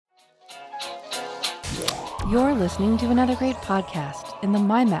You're listening to another great podcast in the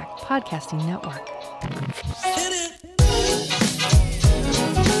MyMac Podcasting Network.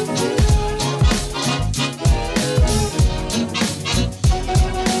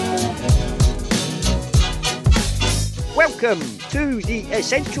 Welcome to the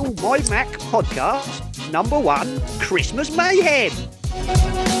Essential MyMac Podcast, number 1, Christmas Mayhem.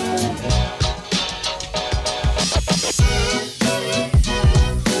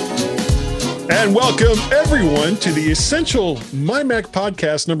 And welcome everyone to the Essential MyMac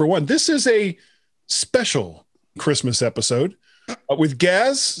Podcast number 1. This is a special Christmas episode with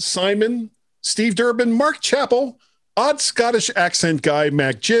Gaz, Simon, Steve Durbin, Mark Chappell, odd Scottish accent guy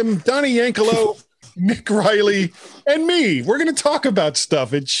Mac Jim, Donnie Yankelo, Nick Riley, and me. We're going to talk about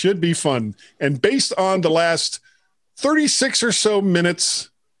stuff. It should be fun. And based on the last 36 or so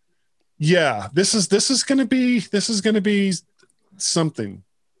minutes, yeah, this is going to be something.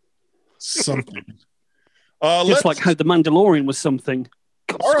 Just like how the Mandalorian was something.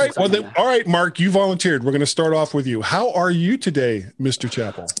 All right. Well, then, all right, Mark, you volunteered. We're going to start off with you. How are you today, Mr.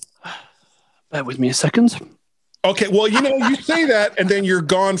 Chappell? Bear with me a second. Okay. Well, you say that and then you're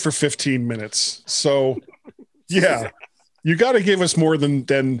gone for 15 minutes. So, yeah, you got to give us more than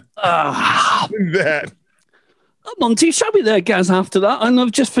that. Monty, shall we there, Gaz, after that? And I've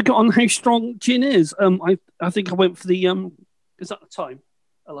just forgotten how strong gin is. I think I went for the, is that the time?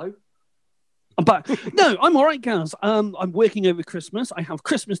 Hello? I'm back. No, I'm all right, Gaz. I'm working over Christmas. I have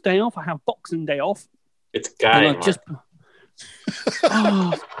Christmas Day off. I have Boxing Day off. It's Guy.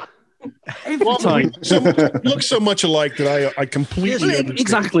 Every time. Look so much alike that I completely understand.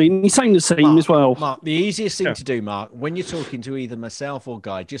 Exactly. And you sound the same as well. Mark, the easiest thing to do, Mark, when you're talking to either myself or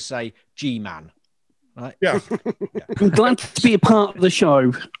Guy, just say G-Man. Right? Yeah. I'm glad to be a part of the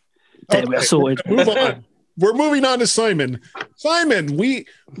show. There, we're sorted. Move on. We're moving on to Simon. Simon,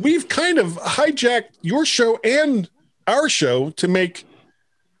 we've kind of hijacked your show and our show to make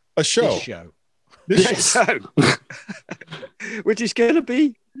a show. This show. Which is going to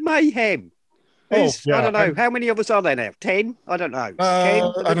be mayhem. I don't know. How many of us are there now? 10? I don't know. 10? I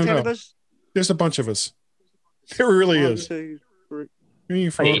don't 10 know. of us? There's a bunch of us. There really is. 1, 2, 3,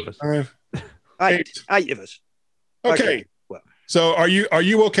 4, 5. 8. 8 of us. Okay. Well, so are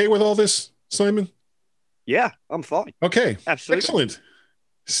you okay with all this, Simon? Yeah, I'm fine. Okay. Absolutely. Excellent.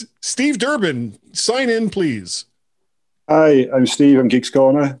 Steve Durbin, sign in, please. Hi, I'm Steve. I'm Geeks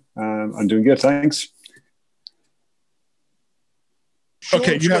Corner. I'm doing good, thanks.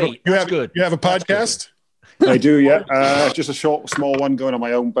 Okay, you have a podcast? I do, yeah. Just a short, small one going on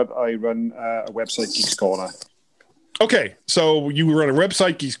my own, but I run a website, Geeks Corner. Okay, so you run a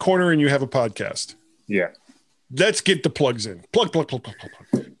website, Geeks Corner, and you have a podcast. Yeah. Let's get the plugs in. Plug. All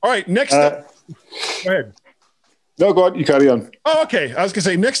right, next up. Go ahead. No, go on. You carry on. Oh, okay. I was going to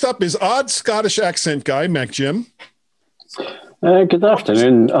say, next up is odd Scottish accent guy, Mac Jim. Good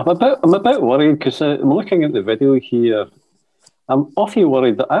afternoon. I'm about worried because I'm looking at the video here. I'm awfully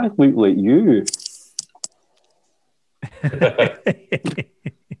worried that I look like you.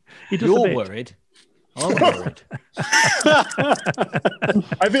 You're worried. I'm worried.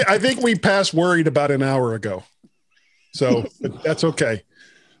 I think we passed worried about an hour ago. So that's okay.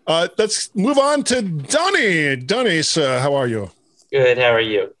 Let's move on to Donnie. Donnie, how are you? Good. How are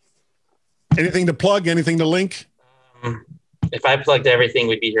you? Anything to plug? Anything to link? If I plugged everything,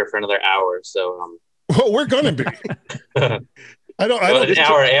 we'd be here for another hour. So, well, we're gonna be. I don't. An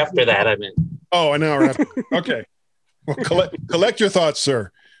hour after that, I meant. Oh, an hour after. Okay. Well, collect your thoughts,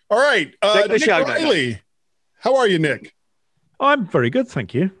 sir. All right, Nick Riley. How are you, Nick? I'm very good,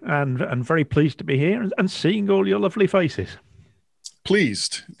 thank you, and very pleased to be here and seeing all your lovely faces.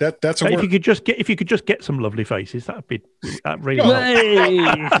 Pleased. That's a word. If you could just get some lovely faces, that'd really.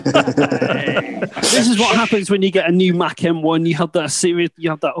 This is what happens when you get a new Mac M1. You have that serious. You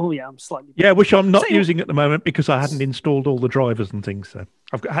have that. Oh yeah, I'm slightly. Yeah, which I'm not using at the moment because I hadn't installed all the drivers and things. So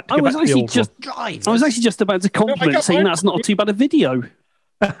had to go back to the old one. I was actually just about to compliment saying that's not too bad a video.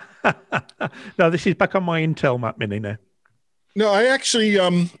 No, this is back on my Intel Mac Mini now. No, I actually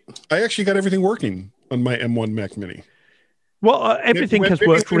got everything working on my M1 Mac Mini. Well, everything has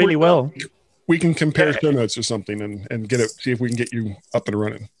worked really well. We can compare show notes or something and get it. See if we can get you up and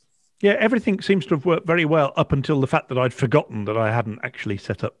running. Yeah, everything seems to have worked very well up until the fact that I'd forgotten that I hadn't actually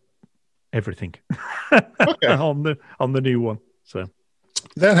set up everything on the new one. So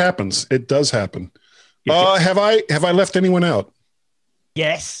that happens. It does happen. Yes. Have I left anyone out?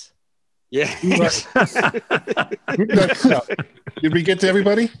 Yes. Yeah. Did we get to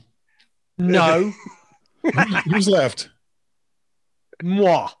everybody? No. Who's left?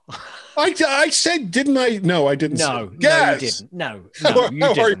 Moi. I said, didn't I? No, I didn't. No, Yes. no, you didn't. No,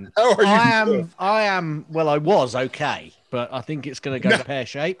 you didn't. How are you? I am. Well, I was okay, but I think it's going to go pear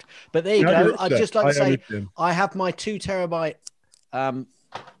shaped. But there you Now go. you're I'd upset. just like to I say understand. I have my 2 terabyte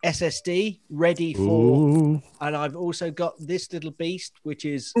SSD ready for, Ooh. and I've also got this little beast, which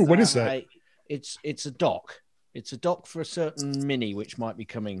is Ooh, what is that? It's a dock. It's a dock for a certain mini, which might be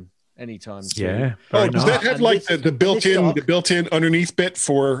coming anytime soon. Yeah. Oh, very does nice. that have And like this- the built-in this dock- underneath bit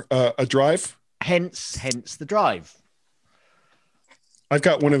for a drive? Hence the drive. I've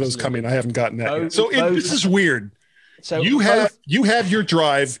got one of those Absolutely. coming. I haven't gotten that Both- yet. So both- this is weird. So You both- have your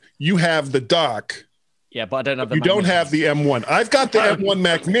drive. You have the dock. yeah, but I don't have the. You don't magnet. have the M1. I've got the M1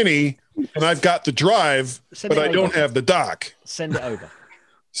 Mac Mini, and I've got the drive, Send but it I over. don't have the dock. Send it over.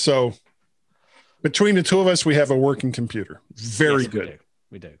 So between the two of us, we have a working computer. Very Yes, good.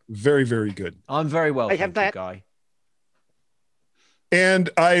 We do. Very, very good. I'm very well. I have thank you, that. Guy. And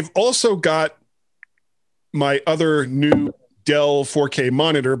I've also got my other new Dell 4K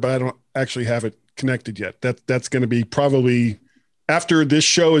monitor, but I don't actually have it connected yet. That's going to be probably after this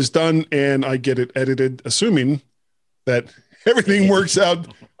show is done and I get it edited, assuming that everything works out.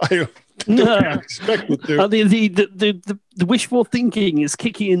 I don't expect it to. The wishful thinking is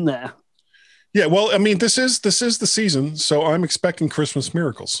kicking in there. Yeah, well, I mean, this is the season, so I'm expecting Christmas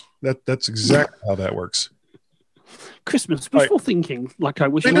miracles. That's exactly how that works. Christmas wishful thinking, like I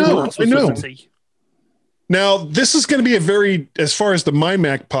wish I all know, else I was know. certainty. Now, this is going to be a very, as far as the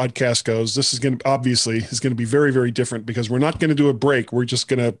MyMac podcast goes, this is going to be very, very different because we're not going to do a break. We're just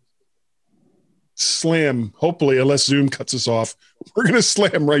going to slam, hopefully, unless Zoom cuts us off, we're going to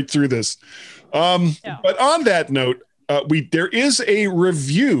slam right through this. But on that note, there is a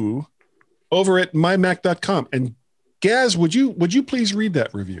review over at mymac.com. And Gaz, would you please read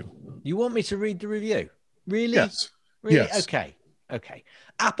that review? You want me to read the review? Really? Yes. Really? Yes. Okay.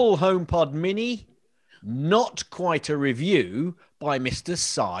 Apple HomePod Mini, not quite a review by Mr.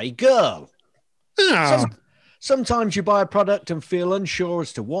 Psy Girl. Ah, Sometimes you buy a product and feel unsure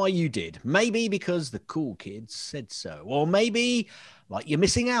as to why you did. Maybe because the cool kids said so, or maybe like you're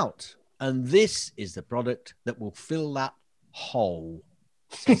missing out. And this is the product that will fill that hole.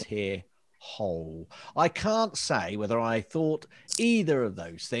 It says here, hole. I can't say whether I thought either of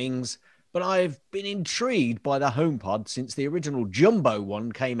those things, but I've been intrigued by the HomePod since the original Jumbo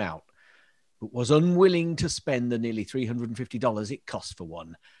one came out, but was unwilling to spend the nearly $350 it cost for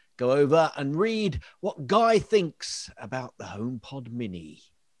one. Go over and read what Guy thinks about the HomePod Mini.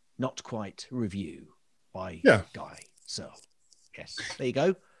 Not quite review by Guy. So, yes, there you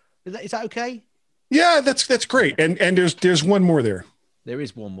go. Is that okay? yeah, that's great. And there's one more there. There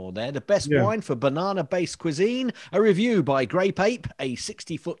is one more there. The best wine for banana-based cuisine. A review by Grape Ape, a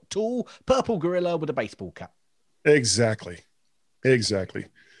 60-foot tall purple gorilla with a baseball cap. Exactly.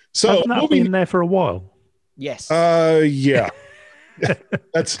 So Hasn't that been there for a while? Yes. Yeah.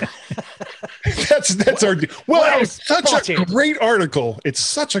 that's our well, it's such a great article. It's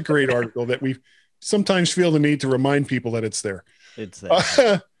such a great article that we sometimes feel the need to remind people that it's there. It's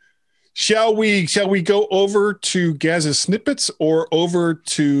there. Shall we go over to Gaz's snippets or over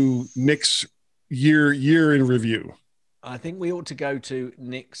to Nick's year in review? I think we ought to go to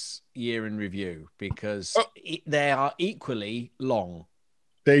Nick's year in review because they are equally long.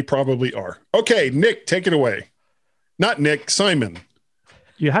 They probably are. Okay, Nick, take it away. Not Nick, Simon.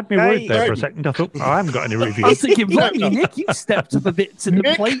 You had me worried there for a second. I thought, I haven't got any reviews. I was thinking, right, Nick, you stepped up a bit to the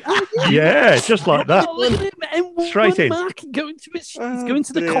plate. Yeah, just like that. Oh, look at him. Straight in. Mark going to he's going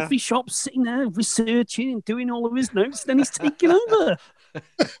to the coffee shop, sitting there researching and doing all of his notes. Then he's taking over.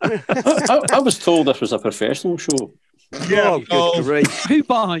 I was told this was a professional show. Yeah, good grief. Who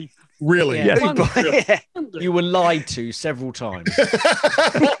by? Really? Yeah. Yeah. You were lied to several times.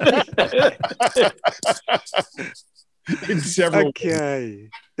 In several. Okay,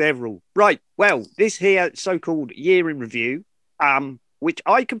 several. Right. Well, this here so-called year in review, which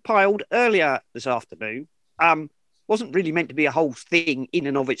I compiled earlier this afternoon, wasn't really meant to be a whole thing in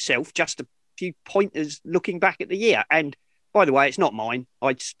and of itself. Just a few pointers looking back at the year. And by the way, it's not mine.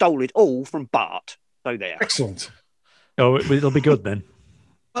 I stole it all from Bart. So there. Excellent. Oh, it'll be good then.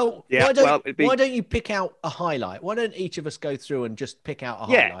 Well, Yeah, why don't you pick out a highlight? Why don't each of us go through and just pick out a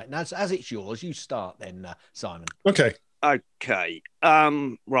highlight? And as it's yours, you start then, Simon. Okay. Okay.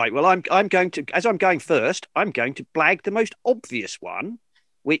 Right. Well, I'm going to, as I'm going first, I'm going to blag the most obvious one,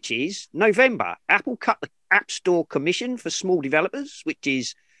 which is November. Apple cut the App Store commission for small developers, which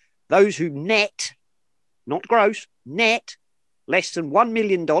is those who net, not gross, net less than $1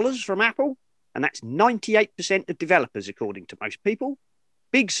 million from Apple. And that's 98% of developers, according to most people.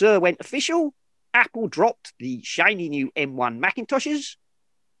 Big Sur went official. Apple dropped the shiny new M1 Macintoshes,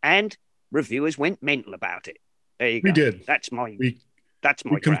 and reviewers went mental about it. There you go. We did. That's my We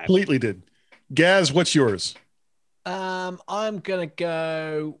grab. completely did. Gaz, what's yours? I'm gonna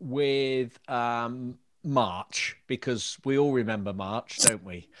go with March, because we all remember March, don't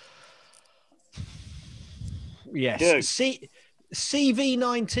we? Yes. Yeah.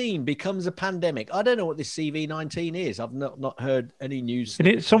 CV19 becomes a pandemic. I don't know what this CV19 is. I've not heard any news. And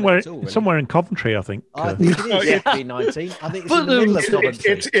it's somewhere in Coventry, I think. I think it is CV19. I think it's in the middle of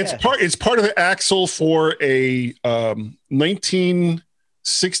Coventry. It's part of the axle for a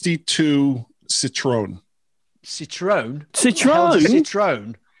 1962 Citroen. Citroen.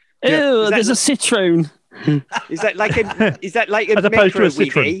 Citroen. Ew, there's a Citroen. Is that like a as opposed to a Metro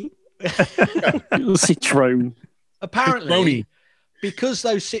Citroen? Citroen. Apparently, because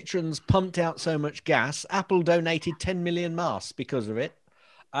those Citroens pumped out so much gas, Apple donated 10 million masks because of it.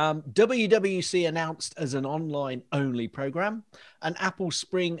 WWC announced as an online-only program, and Apple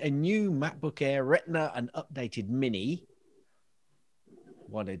spring a new MacBook Air Retina and updated Mini.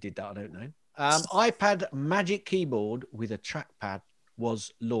 Why they did that, I don't know. iPad Magic Keyboard with a trackpad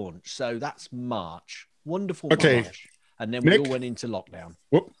was launched. So that's March. Wonderful March. And then we all went into lockdown.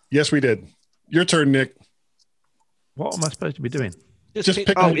 Whoop. Yes, we did. Your turn, Nick. What am I supposed to be doing? Just pick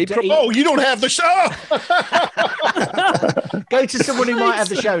you don't have the show. Go to someone who might have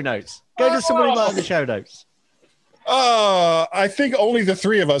the show notes. I think only the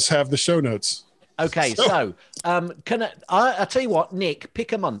three of us have the show notes. Okay, so can I'll tell you what, Nick,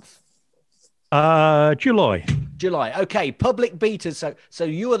 pick a month. July. Okay, public betas. So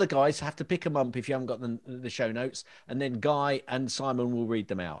you are the guys have to pick a month if you haven't got the show notes, and then Guy and Simon will read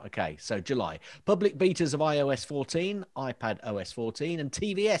them out. Okay, so July. Public betas of iOS 14, iPad OS 14, and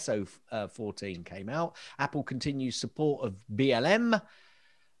tvOS 14 came out. Apple continues support of BLM.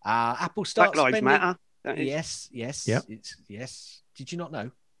 Apple starts Black Lives Matter. Yes. Yep. Yes. Did you not know?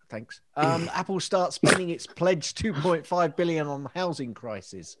 Thanks. Apple starts spending its pledged $2.5 billion on the housing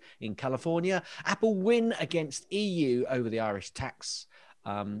crisis in California. Apple win against EU over the Irish tax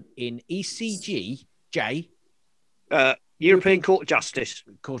in ECJ. European Court of Justice.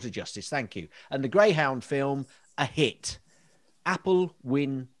 Court of Justice, thank you. And the Greyhound film, a hit. Apple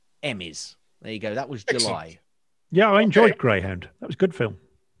win Emmys. There you go. That was July. Yeah, I enjoyed Greyhound. That was a good film.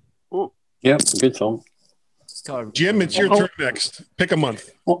 Yeah, good film. Jim, it's your turn next. Pick a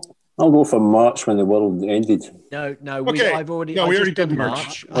month. I'll go for March when the world ended. No. Okay. I've already. No, we already did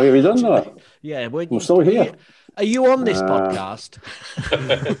March. Oh, have you done that? Yeah, I'm still here. Are you on this podcast?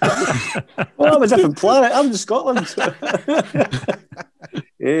 Well, I'm a different planet. I'm in Scotland.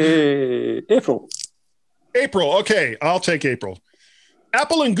 April. Okay, I'll take April.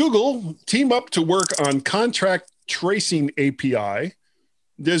 Apple and Google team up to work on contract tracing API.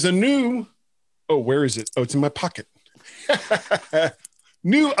 There's a new. Oh, where is it? Oh, it's in my pocket.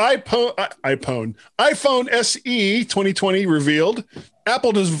 New iPhone SE 2020 revealed.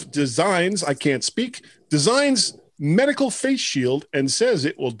 Apple designs medical face shield and says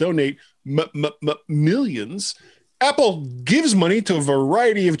it will donate millions. Apple gives money to a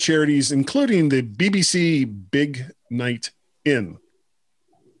variety of charities, including the BBC Big Night In.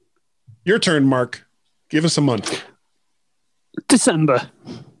 Your turn, Mark. Give us a month. December.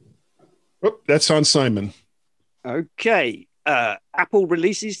 Oh, that's on Simon. Okay. Apple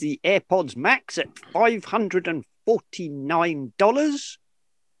releases the AirPods Max at $549.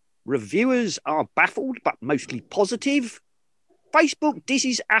 Reviewers are baffled, but mostly positive. Facebook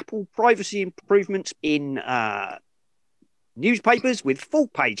disses Apple privacy improvements in newspapers with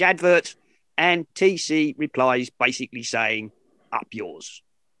full-page adverts, and TC replies basically saying, up yours.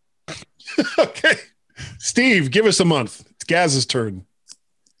 Okay. Steve, give us a month. It's Gaz's turn.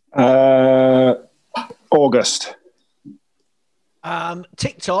 August.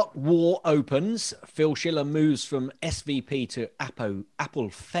 TikTok war opens. Phil Schiller moves from SVP to Apple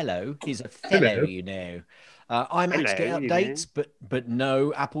Fellow. He's a fellow, you know. iMacs get updates, but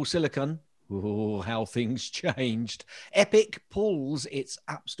no Apple Silicon. Oh, how things changed. Epic pulls its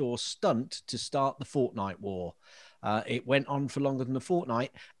App Store stunt to start the Fortnite war. It went on for longer than a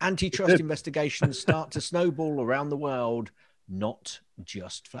fortnight. Antitrust investigations start to snowball around the world, not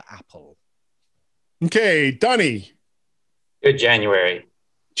just for Apple. Okay, Donnie. Good January.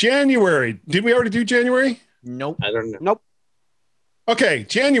 Did we already do January? Nope. I don't know. Nope. Okay,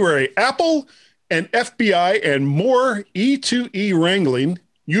 January. Apple and FBI and more E2E wrangling.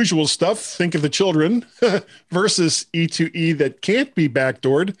 Usual stuff. Think of the children versus E2E that can't be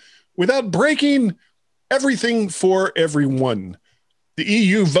backdoored without breaking everything for everyone. The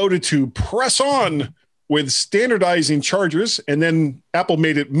EU voted to press on with standardizing chargers, and then Apple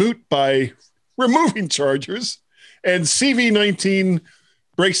made it moot by removing chargers, and CV19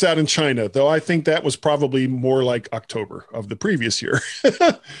 breaks out in China, though I think that was probably more like October of the previous year.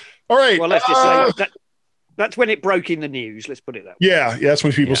 All right. Well, let's just say that's when it broke in the news. Let's put it that way. Yeah, that's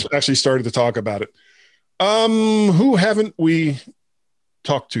when people actually started to talk about it. Who haven't we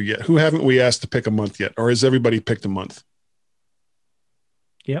talked to yet? Who haven't we asked to pick a month yet? Or has everybody picked a month?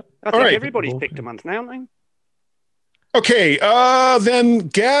 Yep. I think everybody's picked a month now, haven't they? Okay, then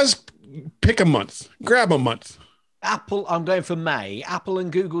Gaz, pick a month. Grab a month. Apple, I'm going for May. Apple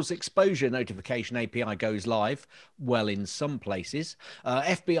and Google's exposure notification API goes live. Well, in some places.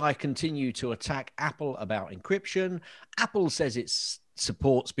 FBI continue to attack Apple about encryption. Apple says it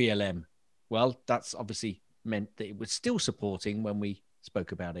supports BLM. Well, that's obviously meant that it was still supporting when we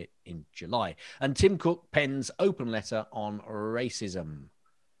spoke about it in July. And Tim Cook pens open letter on racism.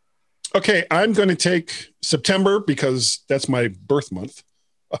 Okay, I'm going to take September because that's my birth month.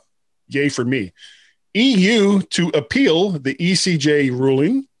 Yay for me. EU to appeal the ECJ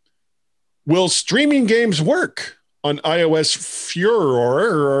ruling. Will streaming games work on iOS?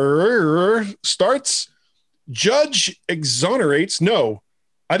 Furor starts. Judge exonerates. No,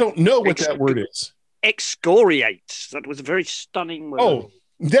 I don't know what that word is. Excoriates. That was a very stunning word. Oh,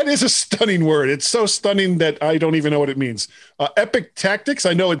 that is a stunning word. It's so stunning that I don't even know what it means. Epic tactics.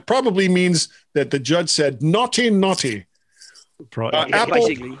 I know it probably means that the judge said naughty, naughty. Right. Apple,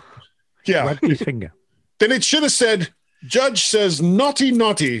 basically. Yeah. Wagged his finger. Then it should have said, judge says naughty,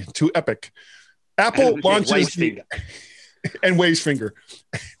 naughty to Epic. Apple launches the, and waves finger.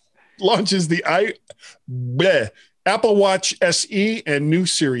 Launches the Apple Watch SE and new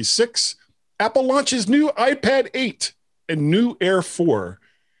Series 6. Apple launches new iPad 8 and new Air 4.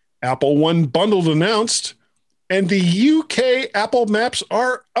 Apple One bundled announced. And the UK Apple Maps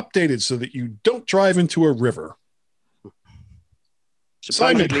are updated so that you don't drive into a river.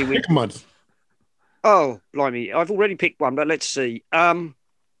 Simon, pick a month. Oh, blimey. I've already picked one, but let's see.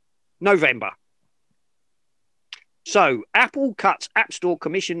 November. So, Apple cuts App Store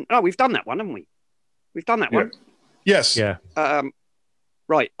commission. Oh, we've done that one, haven't we? We've done that one. Yes. Yeah.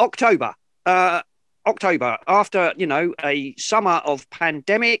 Right. October. October. After, a summer of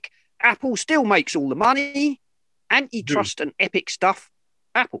pandemic, Apple still makes all the money. Antitrust and Epic stuff.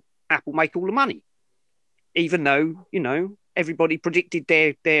 Apple make all the money. Even though, everybody predicted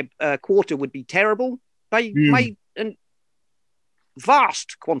their quarter would be terrible. They made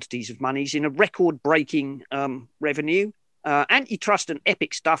vast quantities of monies in a record-breaking revenue. Antitrust and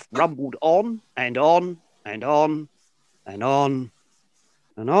Epic stuff rumbled on and on and on and on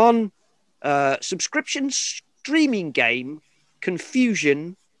and on. Subscription streaming game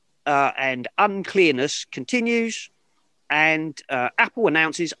confusion and unclearness continues. And Apple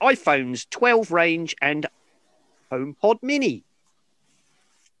announces iPhones 12 range and HomePod Mini.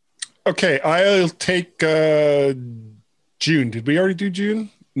 Okay, I'll take June. Did we already do June?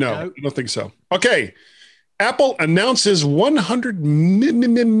 No, I don't think so. Okay. Apple announces $100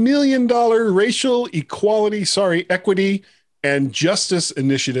 million racial equity and justice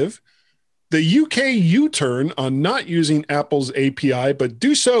initiative. The UK U-turn on not using Apple's API, but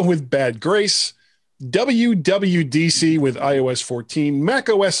do so with bad grace. WWDC with iOS 14,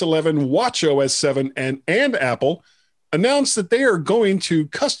 macOS 11, watchOS 7, and Apple announced that they are going to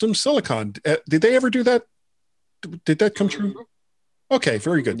custom silicon. Did they ever do that? Did that come true? Okay,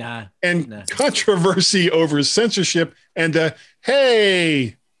 very good. Controversy over censorship and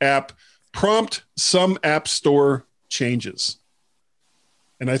hey app prompt some app store changes.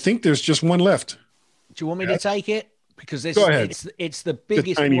 And I think there's just one left. Do you want me to take it? Because it's the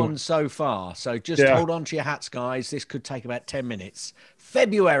biggest one so far. So just hold on to your hats, guys. This could take about 10 minutes.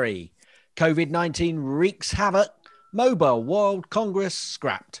 February, COVID-19 wreaks havoc. Mobile World Congress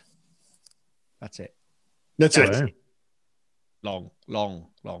scrapped. That's it. That's it. Long.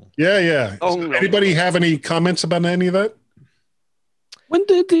 Yeah. Anybody have any comments about any of that? When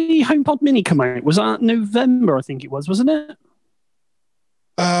did the HomePod Mini come out? Was that November, I think it was, wasn't it?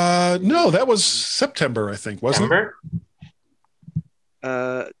 No, that was September, I think, wasn't it?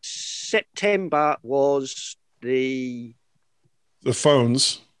 September was the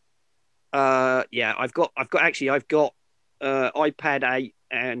phones. I've got iPad 8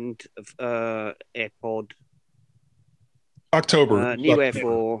 and AirPod. October. New Air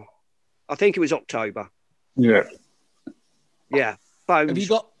 4. I think it was October. Yeah. Yeah. Phones.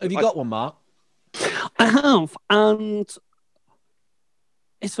 Have you got one, Mark? I have, and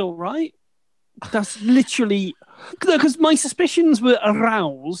it's all right. That's literally because my suspicions were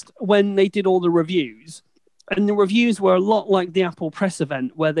aroused when they did all the reviews. And the reviews were a lot like the Apple press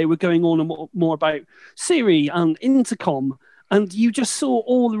event where they were going on more about Siri and Intercom And you just saw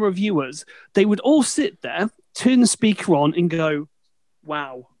all the reviewers. They would all sit there, turn the speaker on and go,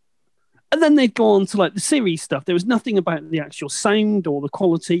 wow. And then they'd go on to like the series stuff. There was nothing about the actual sound or the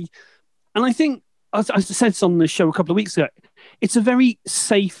quality. And I think, as I said on the show a couple of weeks ago, it's a very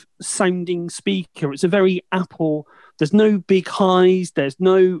safe sounding speaker. It's a very Apple. There's no big highs. There's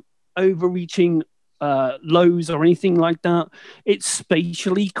no overreaching lows or anything like that. It's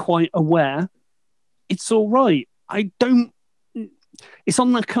spatially quite aware. It's all right. It's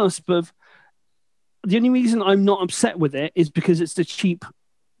on the cusp of, the only reason I'm not upset with it is because it's the cheap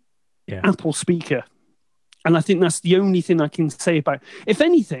Apple speaker. And I think that's the only thing I can say about it. If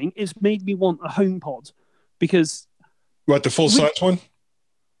anything, it's made me want a HomePod because... What, the full-size one?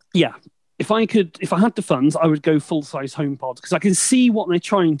 Yeah. If I had the funds, I would go full-size HomePod because I can see what they're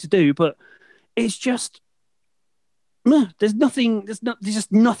trying to do, but it's just... There's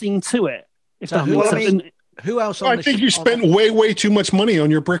just nothing to it. If that makes sense. Who else? I think you spent way too much money on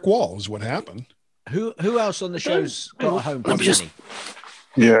your brick wall. Is what happened. Who else on the show's got a HomePod Mini?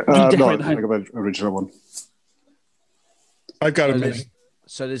 Yeah, no, I got the original one. I've got a Mini.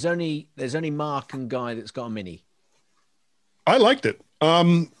 So there's only Mark and Guy that's got a Mini. I liked it.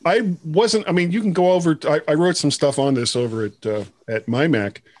 I wasn't. I mean, you can go over. I wrote some stuff on this over at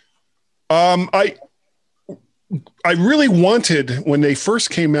MyMac. I really wanted, when they first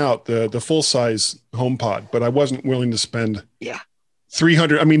came out, the full size HomePod, but I wasn't willing to spend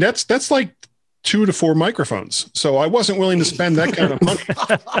 $300. I mean, that's like 2 to 4 microphones. So I wasn't willing to spend that kind of money.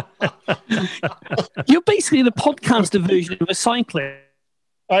 You're basically the podcaster version of a cyclist.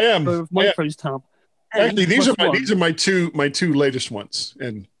 I am. Microphones tab. Actually, these are my two latest ones,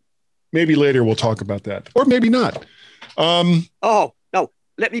 and maybe later we'll talk about that, or maybe not. Oh no,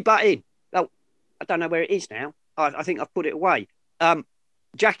 let me butt in. No, I don't know where it is now. I think I've put it away.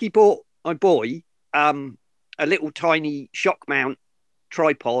 Jackie bought my boy a little tiny shock mount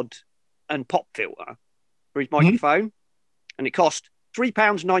tripod and pop filter for his microphone, and it cost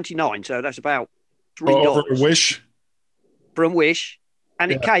 £3.99. So that's about $3 from Wish.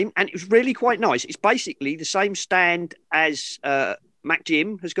 And it came, and it was really quite nice. It's basically the same stand as Mac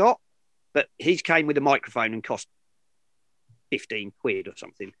Jim has got, but his came with a microphone and cost 15 quid or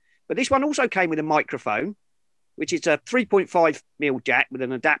something. But this one also came with a microphone, which is a 3.5mm jack with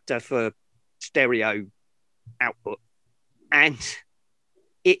an adapter for stereo output. And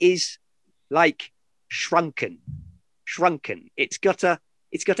it is like shrunken. It's got a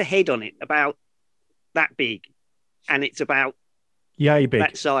head on it about that big, and it's about big.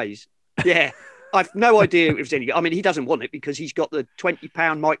 That size. Yeah. I've no idea if it's any. I mean, he doesn't want it because he's got the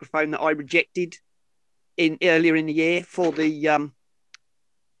 £20 microphone that I rejected earlier in the year for the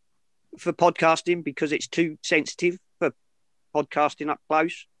for podcasting because it's too sensitive for podcasting up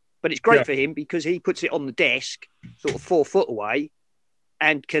close. But it's great for him because he puts it on the desk, sort of 4 foot away,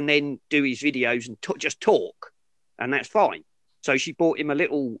 and can then do his videos and just talk, and that's fine. So she bought him a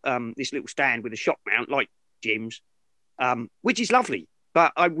little this little stand with a shock mount like Jim's, which is lovely.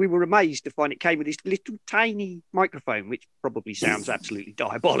 But we were amazed to find it came with this little tiny microphone, which probably sounds absolutely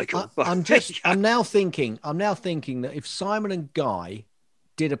diabolical. I'm now thinking that if Simon and Guy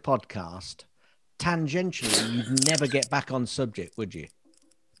did a podcast, tangentially, you'd never get back on subject, would you?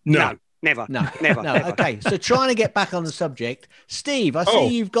 No, never. No. Okay, so trying to get back on the subject, Steve, I see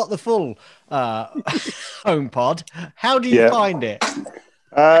you've got the full HomePod. How do you find it?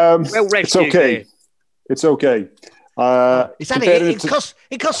 It's okay. It's okay. It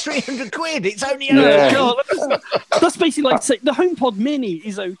costs 300 quid. It's only that's basically like the HomePod Mini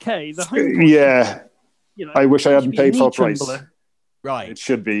is okay. The HomePod, I wish I hadn't paid full price. Right, it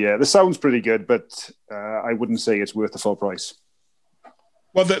should be. Yeah, the sound's pretty good, but I wouldn't say it's worth the full price.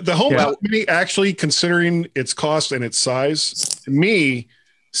 Well, the HomePod Mini, actually, considering its cost and its size, to me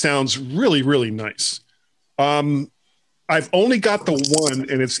sounds really, really nice. I've only got the one,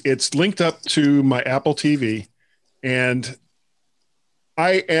 and it's linked up to my Apple TV. And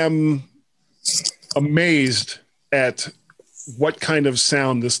I am amazed at what kind of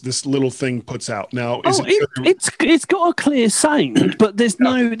sound this little thing puts out. Now, it's got a clear sound, but there's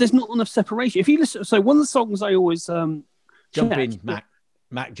not enough separation. If you listen, so one of the songs I always jump in,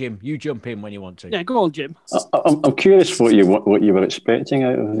 Mac Jim, you jump in when you want to. Yeah, go on, Jim. I'm curious what you were expecting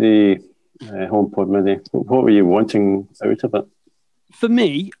out of the HomePod Mini. What were you wanting out of it? For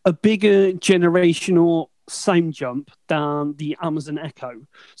me, a bigger generational sound jump than the Amazon Echo.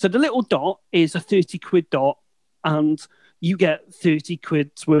 So the little dot is a 30 quid dot, and you get 30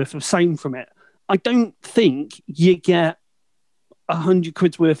 quid's worth of sound from it. I don't think you get 100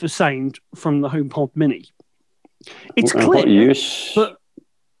 quid's worth of sound from the HomePod Mini. It's clear, but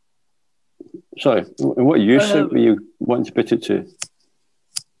Sorry, what use are you wanting to put it to?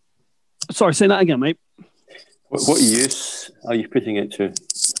 Sorry, say that again, mate. What use are you putting it to?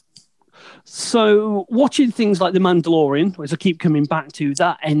 So, watching things like The Mandalorian, which I keep coming back to,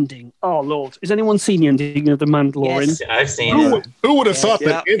 that ending. Oh, Lord. Has anyone seen the ending of The Mandalorian? Yes, I've seen it. Who would have thought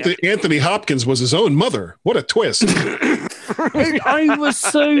that Anthony Hopkins was his own mother? What a twist.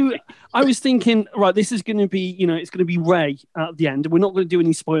 I was thinking, right, this is going to be, it's going to be Rey at the end. We're not going to do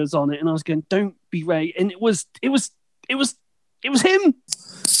any spoilers on it. And I was going, don't be Rey. And it was him.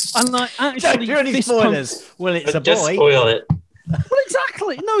 And I actually, don't do any spoilers. Well, it's a just boy. Spoil it. Well,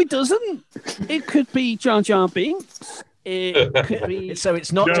 exactly. No, it doesn't. It could be Jar Jar Binks. It could be. So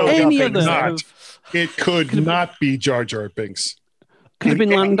it's not No, Jar Jar any Binks. other. It could not be Jar Jar Binks. Could have been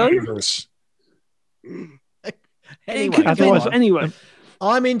Lando. Anyway,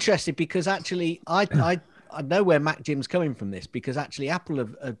 I'm interested because actually, I know where Mac Jim's coming from this, because actually Apple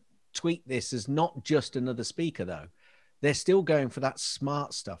have tweaked this as not just another speaker though. They're still going for that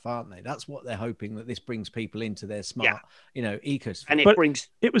smart stuff, aren't they? That's what they're hoping, that this brings people into their smart, ecosystem. And it brings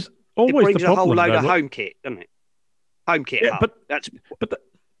a whole load of HomeKit, doesn't it? HomeKit.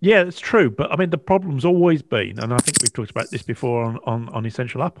 Yeah, that's true. But I mean, the problem's always been, and I think we've talked about this before on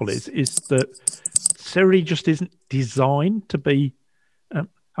Essential Apple, is that Siri just isn't designed to be.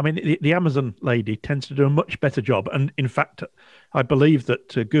 I mean, the Amazon lady tends to do a much better job, and in fact, I believe that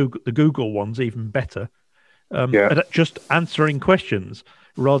the Google one's even better. At just answering questions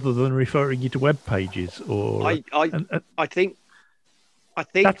rather than referring you to web pages. Or I think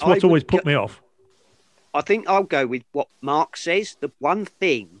that's what's always put me off. I think I'll go with what Mark says. The one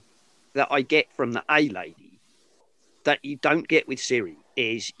thing that I get from the A lady that you don't get with Siri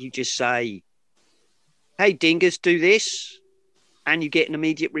is you just say, "Hey, Dingus, do this," and you get an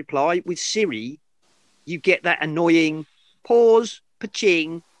immediate reply. With Siri, you get that annoying pause,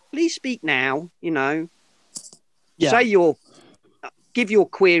 pa-ching, please speak now, Say give your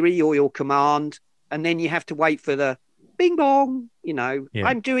query or your command, and then you have to wait for the bing bong.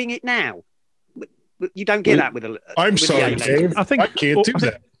 I'm doing it now. But you don't get that with a. I'm sorry, Dave. I can't do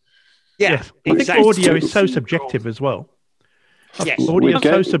that. Yeah, I think audio is so subjective as well. Yes, audio is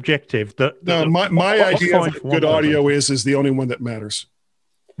so subjective that. No, my idea of what good audio is the only one that matters.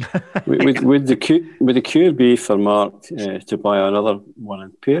 Would the cure be for Mark to buy another one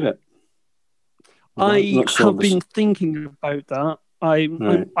and pair it? I have been thinking about that. I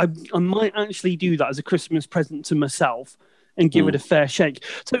might actually do that as a Christmas present to myself and give it a fair shake.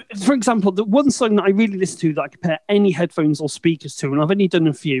 So, for example, the one song that I really listen to that I compare any headphones or speakers to, and I've only done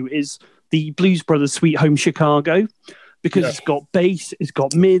a few, is the Blues Brothers' Sweet Home Chicago, because it's got bass, it's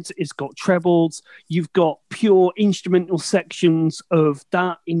got mids, it's got trebles, you've got pure instrumental sections of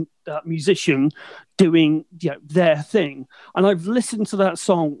that musician doing their thing. And I've listened to that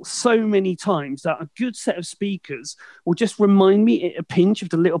song so many times that a good set of speakers will just remind me at a pinch of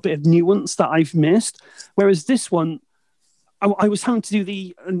the little bit of nuance that I've missed. Whereas this one, I was having to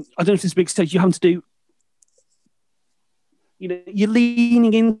do I don't know if this is a big stage, you're having to do, you're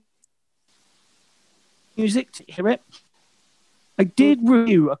leaning in music to hear it. I did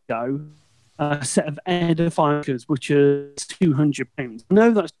review a set of edifiers, which are £200. I know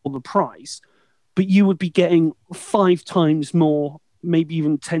that's all the price, but you would be getting 5 times more, maybe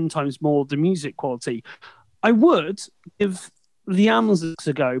even 10 times more of the music quality. I would give the Amazons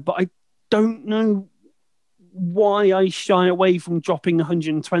a go, but I don't know why I shy away from dropping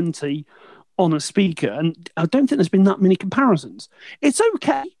 120 on a speaker, and I don't think there's been that many comparisons. It's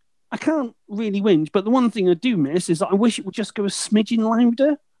okay. I can't really whinge, but the one thing I do miss is that I wish it would just go a smidgen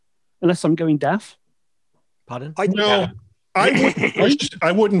louder, unless I'm going deaf. Pardon? I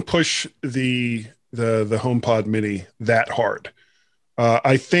wouldn't push the HomePod Mini that hard.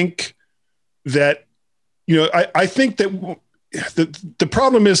 I think that I think that the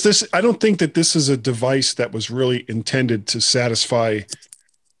problem is this. I don't think that this is a device that was really intended to satisfy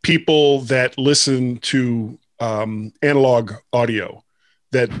people that listen to analog audio.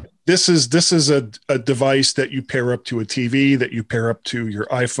 That this is a device that you pair up to a TV, that you pair up to your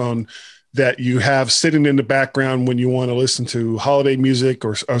iPhone, that you have sitting in the background when you want to listen to holiday music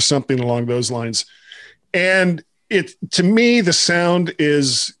or something along those lines. And to me, the sound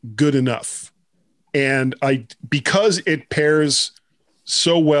is good enough. And because it pairs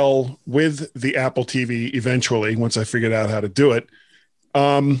so well with the Apple TV eventually, once I figured out how to do it,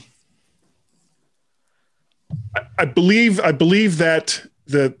 I believe that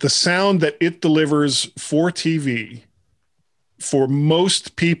the sound that it delivers for TV, for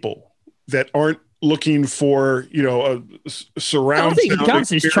most people that aren't looking for a surround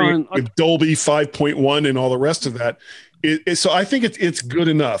sound experience with Dolby 5.1 and all the rest of that, So I think it's good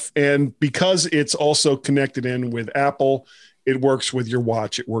enough. And because it's also connected in with Apple, it works with your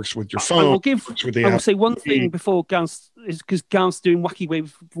watch. It works with your phone. I will say one thing before Gaz, is because Gaz doing wacky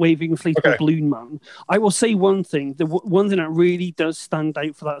waving inflatable balloon man. I will say one thing. The one thing that really does stand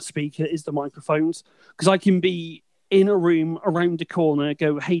out for that speaker is the microphones, because I can be in a room around the corner,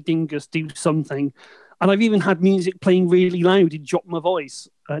 go, "Hey Dingus, do something," and I've even had music playing really loud and drop my voice,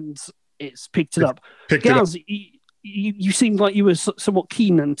 and it's picked it up. Gaz, you seemed like you were somewhat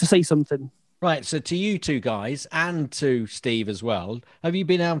keen to say something. Right, so to you two guys and to Steve as well, have you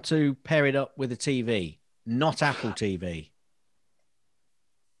been able to pair it up with a TV, not Apple TV?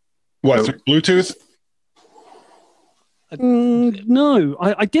 What, Bluetooth? No,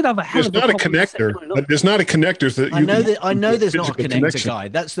 I did have a hell of a connector. There's not a connector. I know there's not a connector, guy.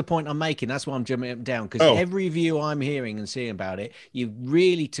 That's the point I'm making. That's why I'm jumping up and down, because every review I'm hearing and seeing about it, you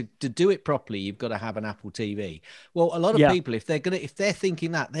really to do it properly, you've got to have an Apple TV. Well, a lot of people, if they're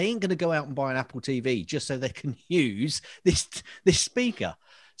thinking that, they ain't gonna go out and buy an Apple TV just so they can use this speaker.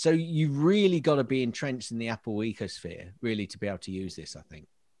 So you really got to be entrenched in the Apple ecosphere, really, to be able to use this, I think.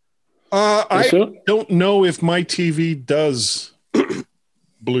 I don't know if my TV does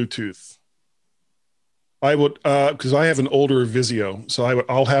Bluetooth. I would, because I have an older Vizio, so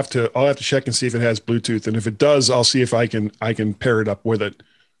I'll have to check and see if it has Bluetooth, and if it does, I'll see if I can pair it up with it.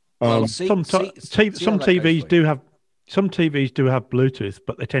 Some TVs do have Bluetooth,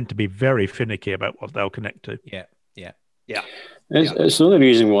 but they tend to be very finicky about what they'll connect to. Yeah. It's the only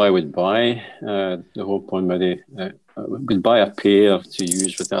reason why I would buy the HomePod Mini. I would buy a pair to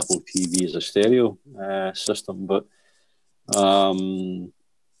use with Apple TV as a stereo system, but to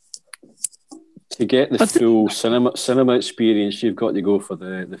get the full cinema experience, you've got to go for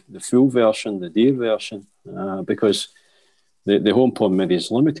the full version, the Deer version, because the HomePod Mini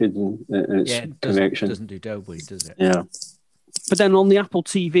is limited in its connection. Doesn't do Dolby, does it? Yeah. But then on the Apple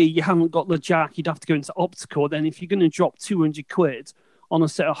TV, you haven't got the jack. You'd have to go into optical. Then if you're going to drop 200 quid on a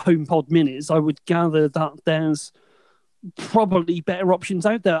set of HomePod Minis, I would gather that there's probably better options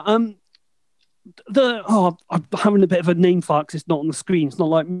out there. I'm having a bit of a name fart because it's not on the screen. It's not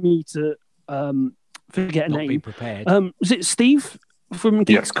like me to forget a name. Be prepared. Was it Steve from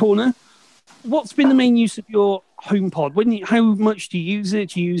Geeks Corner? What's been the main use of your HomePod? How much do you use it?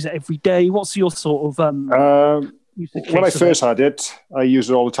 Do you use it every day? What's your sort of when I first had it, I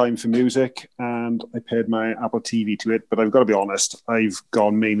used it all the time for music, and I paired my Apple TV to it. But I've got to be honest, I've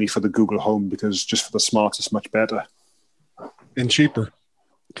gone mainly for the Google Home, because just for the smart, it's much better and cheaper.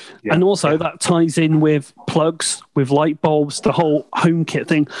 Yeah. And also that ties in with plugs, with light bulbs, the whole HomeKit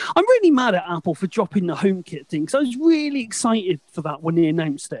thing. I'm really mad at Apple for dropping the HomeKit thing, because I was really excited for that when they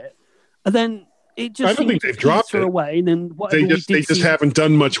announced it, and then it just I don't think they've dropped it away, and then they just haven't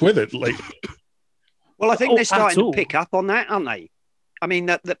done much with it lately. Well, I think they're starting to pick up on that, aren't they? I mean,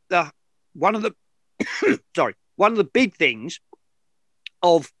 one of the big things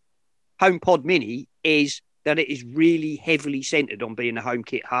of HomePod Mini is that it is really heavily centered on being a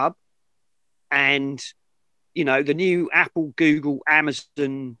HomeKit hub, and the new Apple, Google,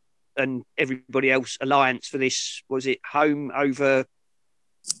 Amazon, and everybody else alliance for this, was it Home over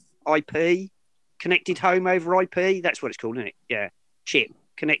IP, Connected Home over IP? That's what it's called, isn't it? Yeah, chip,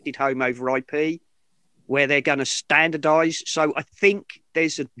 Connected Home over IP, where they're going to standardize. So I think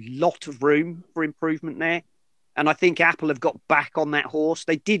there's a lot of room for improvement there. And I think Apple have got back on that horse.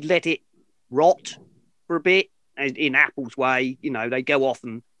 They did let it rot for a bit. In Apple's way, they go off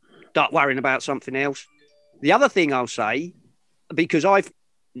and start worrying about something else. The other thing I'll say, because I've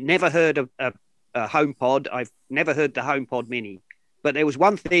never heard of a HomePod, I've never heard the HomePod Mini, but there was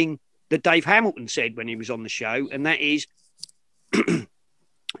one thing that Dave Hamilton said when he was on the show, and that is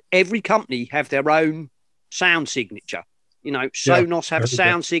every company have their own sound signature. Sonos have a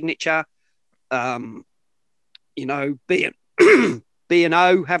sound signature. B&O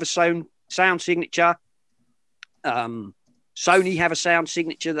have a sound signature. Sony have a sound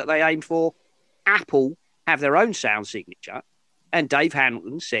signature that they aim for. Apple have their own sound signature. And Dave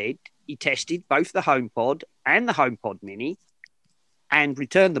Hamilton said he tested both the HomePod and the HomePod Mini and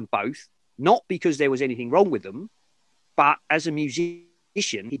returned them both, not because there was anything wrong with them, but as a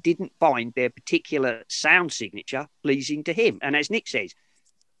musician, he didn't find their particular sound signature pleasing to him. And as Nick says,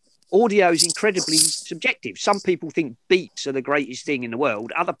 audio is incredibly subjective. Some people think beats are the greatest thing in the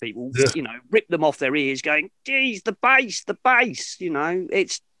world. Other people, rip them off their ears going, geez, the bass.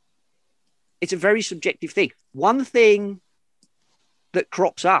 It's a very subjective thing. One thing that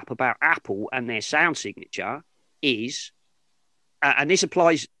crops up about Apple and their sound signature is, and this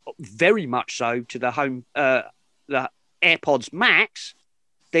applies very much so to the AirPods Max,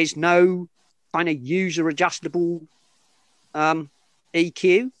 there's no kind of user adjustable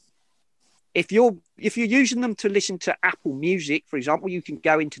EQ. If you're using them to listen to Apple Music, for example, you can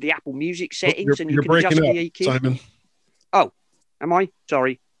go into the Apple Music settings and you can adjust the EQ. Simon. Oh, am I?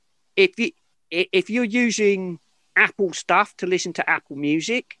 Sorry. If you're using Apple stuff to listen to Apple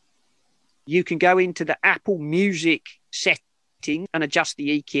Music, you can go into the Apple Music settings and adjust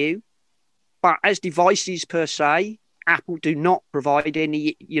the EQ. But as devices per se, Apple do not provide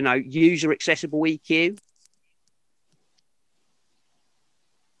any, user accessible EQ.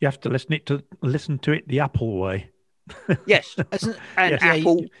 You have to listen to it the Apple way. Yes, and yes.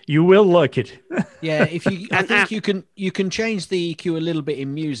 Apple, you will like it. Yeah, I think you can change the EQ a little bit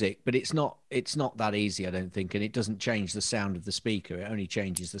in music, but it's not that easy, I don't think, and it doesn't change the sound of the speaker. It only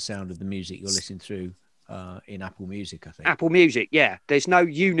changes the sound of the music you're listening through in Apple Music, I think. Apple Music, yeah. There's no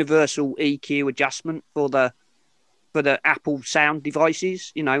universal EQ adjustment for the Apple sound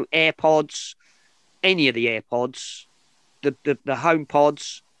devices. AirPods, any of the AirPods, the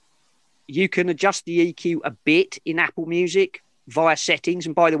HomePods. You can adjust the EQ a bit in Apple Music via settings.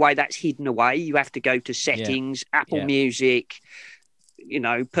 And by the way, that's hidden away. You have to go to settings, Apple Music,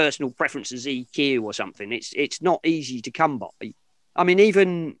 personal preferences EQ or something. It's not easy to come by. I mean,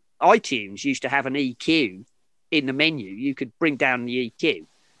 even iTunes used to have an EQ in the menu. You could bring down the EQ.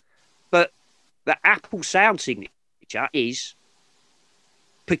 But the Apple sound signature is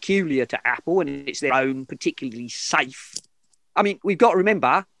peculiar to Apple, and it's their own particularly safe. I mean, we've got to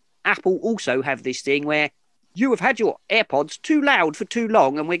remember, Apple also have this thing where you have had your AirPods too loud for too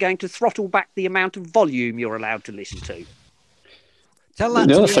long, and we're going to throttle back the amount of volume you're allowed to listen to. Tell that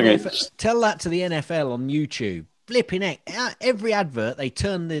to the NFL on YouTube. Flipping heck. Every advert, they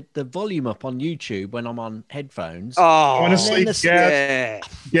turn the volume up on YouTube when I'm on headphones. Oh, honestly,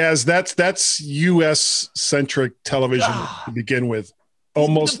 Gaz, that's US-centric television to begin with.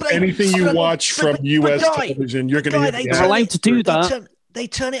 Almost anything you watch from US television, you're going to hear. They're allowed to do that. They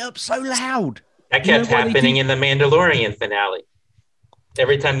turn it up so loud. That kept happening in the Mandalorian finale.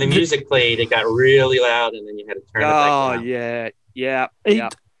 Every time the music played, it got really loud, and then you had to turn it back down. Yeah.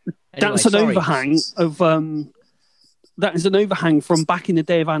 That's an overhang of that is an overhang from back in the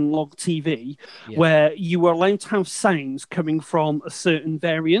day of analog TV, where you were allowed to have sounds coming from a certain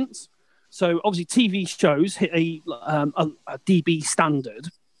variant. So obviously, TV shows hit a dB standard.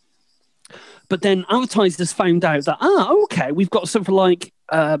 But then advertisers found out that, okay, we've got something like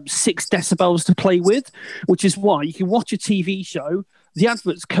 6 decibels to play with, which is why you can watch a TV show, the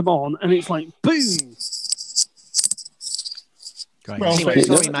adverts come on, and it's like, boom. Great. Well, anyway,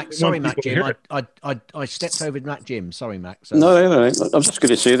 sorry, Mac Jim. I stepped over Mac Jim. Sorry, Mac. So. No. I was just going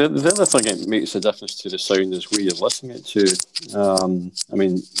to say that the other thing that makes a difference to the sound is where you're listening to. I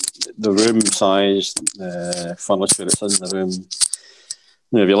mean, the room size, furniture that's in the room.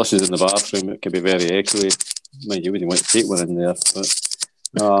 If you're listening in the bathroom, it can be very echoey. You wouldn't want to take one in there, but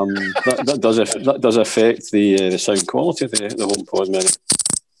that does affect the sound quality of the HomePod Mini.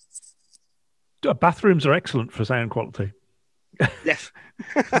 Bathrooms are excellent for sound quality. Yes.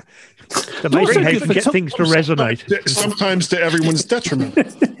 It's amazing how you can get things to resonate. Sometimes to everyone's detriment.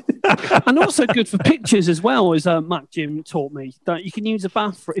 And also good for pictures as well, as Mac Jim taught me, that you can use a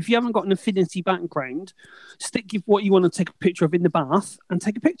bath. If you haven't got an infinity background, stick what you want to take a picture of in the bath and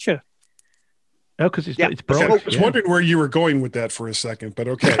take a picture. Oh, because it's bright. I was wondering where you were going with that for a second, but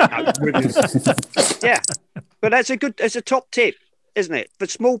okay. Yeah, but that's a top tip, isn't it? For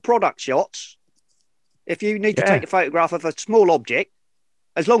small product shots, if you need to take a photograph of a small object,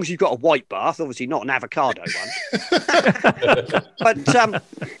 as long as you've got a white bath, obviously not an avocado one. But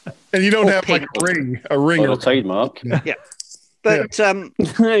and you don't have like a ring or a trademark. Yeah. But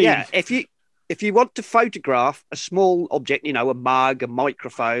if you want to photograph a small object, a mug, a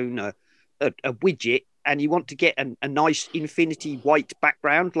microphone, a widget, and you want to get a nice infinity white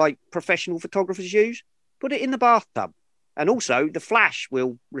background like professional photographers use, put it in the bathtub. And also, the flash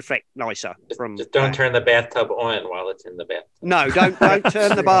will reflect nicer from. Just don't turn the bathtub on while it's in the bathtub. No, don't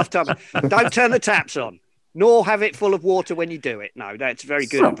turn the bathtub. Don't turn the taps on, nor have it full of water when you do it. No, that's very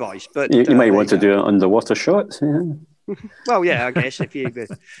good advice. But you might want to do an underwater shot. Yeah. Well, yeah, I guess as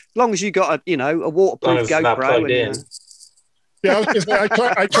long as you got a waterproof GoPro. Yeah,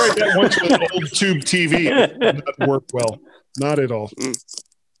 I tried that once with an old tube TV. It did not work well. Not at all.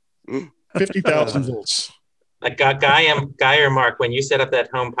 50,000 volts. Guy or Mark, when you set up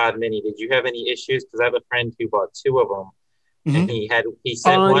that HomePod Mini, did you have any issues? Because I have a friend who bought 2 of them, and he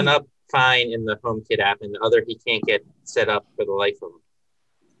set one up fine in the HomeKit app, and the other he can't get set up for the life of him.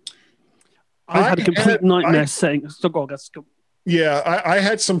 I had a complete nightmare setting. Yeah, I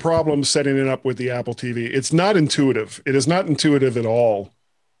had some problems setting it up with the Apple TV. It's not intuitive. It is not intuitive at all.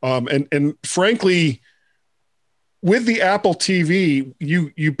 And frankly, with the Apple TV,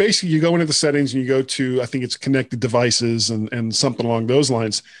 you basically you go into the settings and you go to, I think it's connected devices and something along those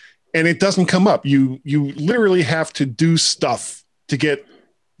lines, and it doesn't come up. You literally have to do stuff to get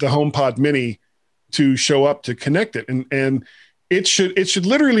the HomePod Mini to show up to connect it, and it should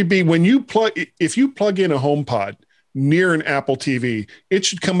literally be when you if you plug in a HomePod near an Apple TV, it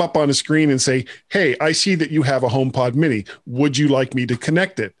should come up on a screen and say, "Hey, I see that you have a HomePod Mini. Would you like me to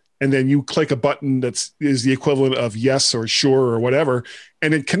connect it?" And then you click a button is the equivalent of yes or sure or whatever,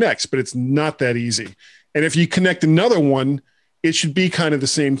 and it connects, but it's not that easy. And if you connect another one, it should be kind of the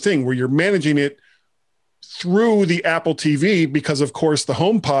same thing where you're managing it through the Apple TV, because of course the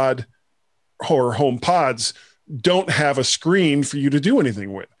HomePod or HomePods don't have a screen for you to do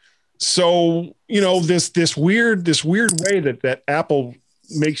anything with. So, this weird way that Apple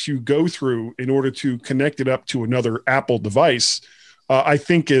makes you go through in order to connect it up to another Apple device, I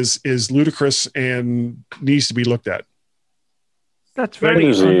think is ludicrous and needs to be looked at. That's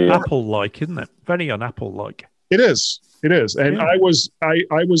very un-Apple-like, isn't it? Very un-Apple-like. It is. And yeah. I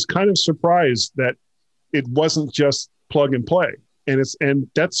was kind of surprised that it wasn't just plug and play. And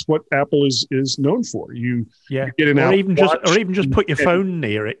that's what Apple is known for. You get an Apple Watch, or even just put your phone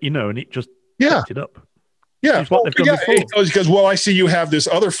near it, and it just picks it up. Yeah, what they've done before. Because, well, I see you have this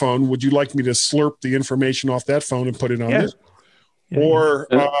other phone. Would you like me to slurp the information off that phone and put it on this? Yeah, or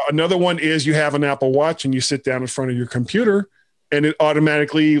another one is you have an Apple Watch and you sit down in front of your computer and it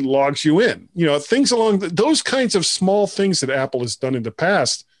automatically logs you in. Things along those kinds of small things that Apple has done in the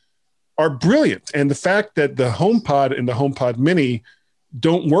past are brilliant. And the fact that the HomePod and the HomePod Mini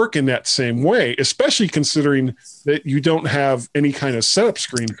don't work in that same way, especially considering that you don't have any kind of setup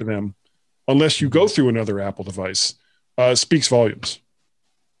screen for them unless you go through another Apple device, speaks volumes.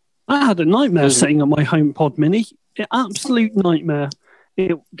 I had a nightmare setting up my HomePod Mini. An absolute nightmare.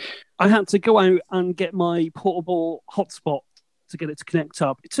 I had to go out and get my portable hotspot to get it to connect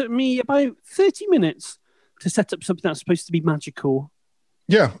up. It took me about 30 minutes to set up something that's supposed to be magical.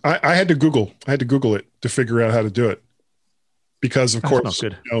 Yeah, I had to Google it to figure out how to do it, because of course,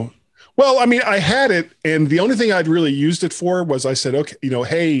 not good. Well, I mean, I had it, and the only thing I'd really used it for was I said, okay,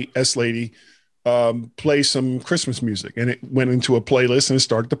 hey, S lady, play some Christmas music, and it went into a playlist and it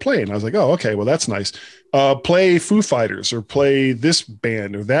started to play, and I was like, oh, okay, well, that's nice. Play Foo Fighters or play this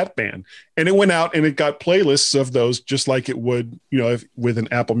band or that band, and it went out and it got playlists of those just like it would, with an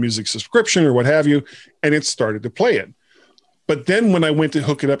Apple Music subscription or what have you, and it started to play it. But then when I went to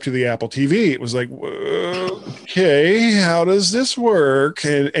hook it up to the Apple TV, it was like, okay, how does this work?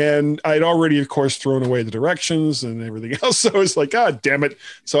 And I'd already, of course, thrown away the directions and everything else. So it's like, God damn it.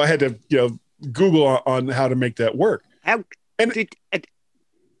 So I had to, Google on how to make that work.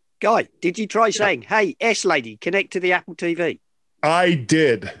 Guy, did you try saying, hey, S lady, connect to the Apple TV? I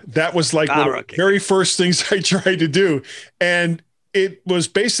did. That was like one of the very first things I tried to do. And it was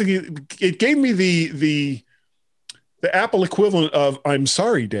basically, it gave me the Apple equivalent of, I'm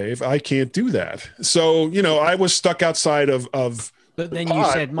sorry, Dave, I can't do that. So, I was stuck outside of But then you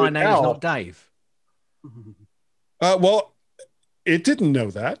said, my name is not Dave. Well, it didn't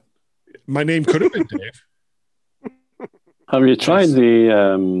know that. My name could have been Dave. Have you tried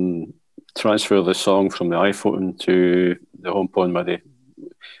the transfer of the song from the iPhone to the HomePod Mini?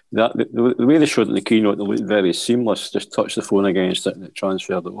 The way they showed it in the keynote, it looked very seamless. Just touch the phone against it and it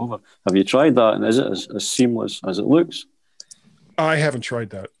transferred it over. Have you tried that? And is it as seamless as it looks? I haven't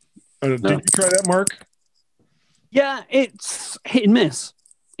tried that. Did you try that, Mark? Yeah, it's hit and miss.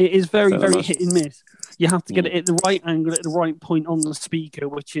 It is very, very hit and miss. You have to get it at the right angle, at the right point on the speaker,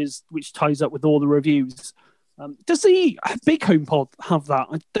 which ties up with all the reviews. Does the big HomePod have that?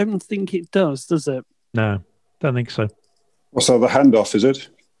 I don't think it does it? No, don't think so. So the handoff, is it?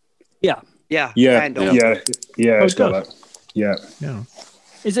 Yeah. Handoff. Yeah. It's got that. Yeah.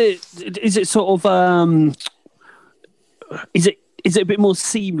 Is it sort of is it a bit more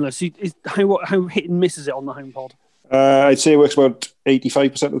seamless? How hit and miss is it on the HomePod? I'd say it works about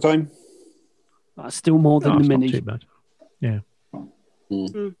 85% of the time. That's still more than the Mini. Not too bad. Yeah.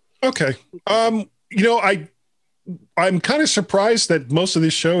 Okay. I'm kind of surprised that most of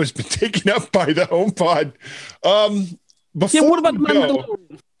this show has been taken up by the HomePod. What about the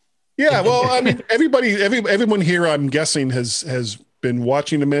Mandalorian? Yeah, well, I mean, everyone here, I'm guessing, has been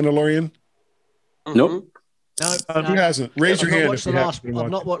watching The Mandalorian. Nope. No, who hasn't? Raise your hand. I've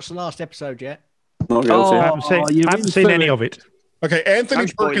not watched the last episode yet. Not guilty. I haven't seen any of it. Okay,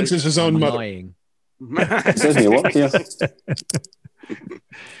 Anthony Perkins is his own mother. It doesn't work here.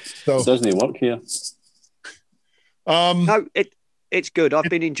 It doesn't work here. No, it's good. I've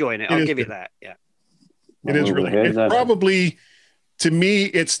been enjoying it. I'll give it that. Yeah, it is really. It's probably to me,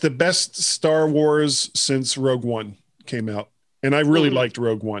 it's the best Star Wars since Rogue One came out. And I really liked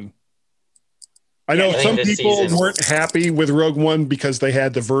Rogue One. I know some people weren't happy with Rogue One because they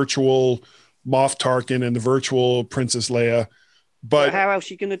had the virtual Moff Tarkin and the virtual Princess Leia. But how else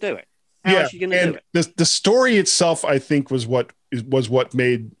are you going to do it? How else are you going to do it? The story itself, I think, was what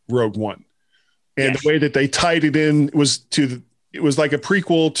made Rogue One. And the way that they tied it in was like a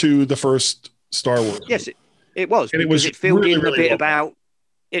prequel to the first Star Wars. Yes, it was. And it filled in the bit about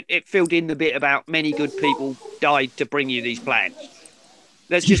it filled in the bit about many good people died to bring you these plans.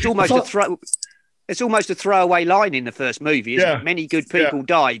 That's just almost it's almost a throwaway line in the first movie, isn't it? Many good people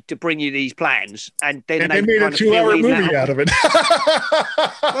died to bring you these plans, and then they made a 2-hour movie out of it.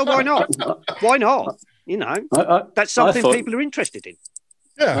 Well, why not? Why not? You know, that's something people are interested in.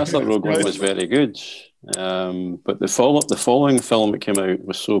 Yeah, I thought Rogue One was very good, but the following film that came out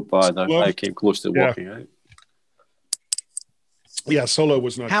was so bad I came close to walking out. Yeah, Solo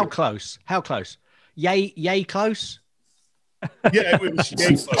was not. How close? How close? Yay close. Yeah, it was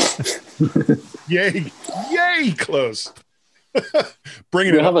yay close.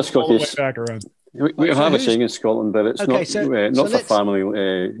 Bringing it have a Scottish back around. We have a saying in Scotland, but it's not for family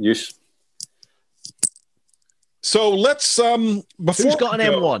use. So let's who's got an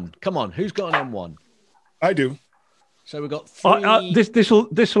M1? Come on, who's got an M1? I do. So we've got 3.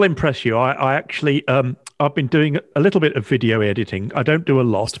 This will impress you. I actually I've been doing a little bit of video editing. I don't do a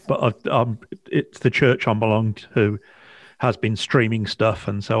lot, but it's the church I belong to has been streaming stuff,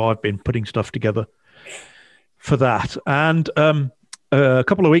 and so I've been putting stuff together for that. And a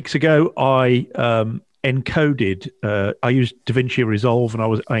couple of weeks ago, I encoded. I used DaVinci Resolve, and I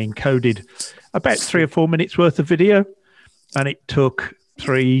encoded about 3 or 4 minutes worth of video, and it took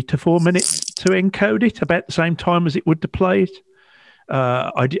 3 to 4 minutes to encode it, about the same time as it would to play it.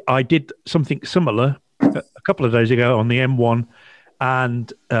 I did something similar a couple of days ago on the M1,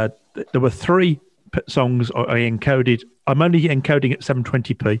 and there were 3 songs I encoded. I'm only encoding at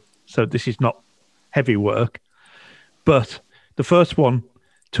 720p, so this is not heavy work. But the first one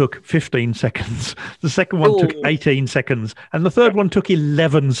took 15 seconds, the second one took 18 seconds, and the third one took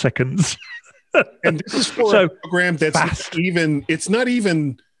 11 seconds. And this is for a program that's it's not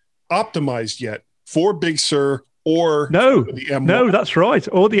even optimized yet for Big Sur or the M1. No, that's right,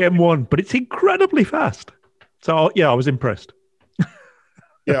 or the M1, but it's incredibly fast. So yeah, I was impressed.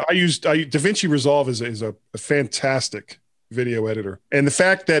 Yeah, DaVinci Resolve is a fantastic video editor, and the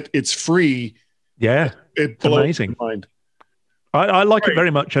fact that it's free, it blows amazing. My mind. I like it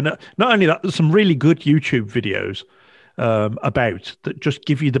very much, and not only that, there's some really good YouTube videos about that just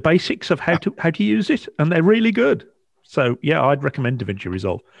give you the basics of how to use it, and they're really good. So yeah, I'd recommend DaVinci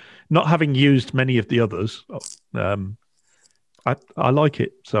Resolve. Not having used many of the others, I like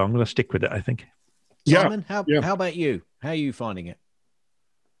it, so I'm going to stick with it, I think. Simon, how about you? How are you finding it?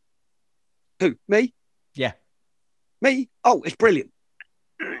 Who, me? Yeah. Me? Oh, it's brilliant.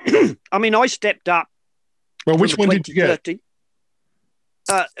 I mean, I stepped up. Well, which one did you get?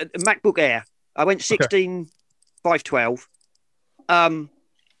 MacBook Air. I went 16/512.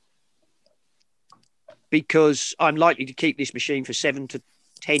 Because I'm likely to keep this machine for 7 to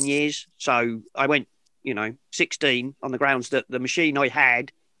 10 years. So I went, 16 on the grounds that the machine I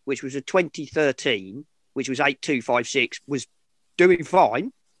had, which was a 2013, which was 8256, was doing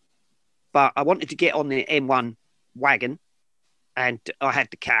fine. But I wanted to get on the M1 wagon, and I had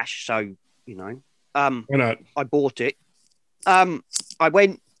the cash, so why not? I bought it. I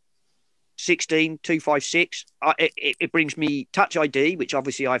went 16/256. It brings me Touch ID, which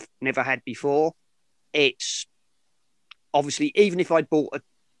obviously I've never had before. It's obviously, even if I'd bought a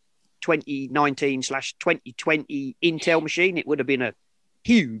 2019/2020 Intel machine, it would have been a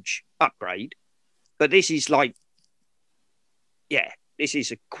huge upgrade. But this is this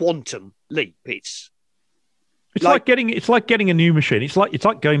is a quantum leap. It's like getting a new machine. It's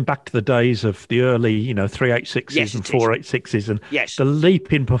like going back to the days of the early, 386s and 486s, and the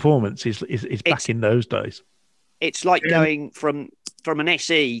leap in performance is back in those days. It's like going from an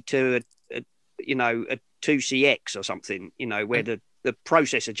SE to a 2CX or something, where the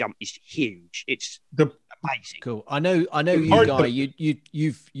processor jump is huge. It's amazing. Cool. I know you Guy.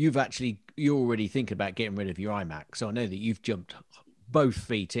 You're already thinking about getting rid of your iMac, so I know that you've jumped both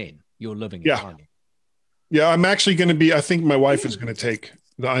feet in. You're loving it, aren't you? Yeah, I'm actually going to be. I think my wife is going to take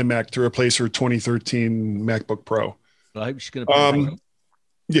the iMac to replace her 2013 MacBook Pro. Well, I hope she's going to.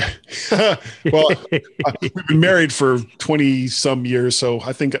 Yeah. Well, we've been married for 20 some years, so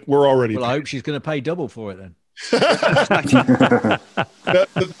I think we're already. Well, I hope she's going to pay double for it then. The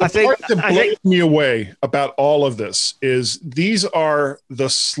part that blows me away about all of this is these are the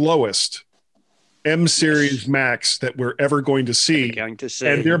slowest M series Macs that we're ever going to see. And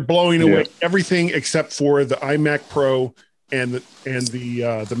they're blowing away everything except for the iMac Pro and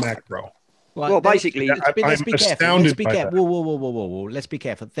the Mac Pro. Well, basically, let's be careful. Whoa. Let's be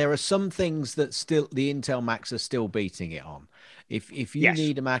careful. There are some things that still the Intel Macs are still beating it on. If you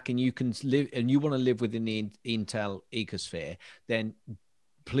need a Mac and you can live and you want to live within the Intel ecosphere, then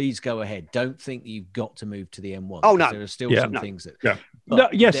please go ahead. Don't think that you've got to move to the M1. Oh no, there are still some things that. Yeah.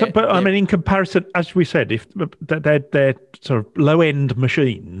 But I mean, in comparison, as we said, if they're sort of low-end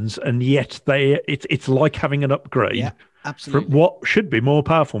machines, and yet it's like having an upgrade absolutely. from what should be more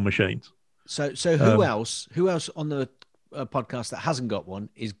powerful machines. So who else on the podcast that hasn't got one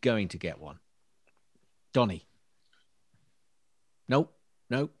is going to get one? Donnie. Nope.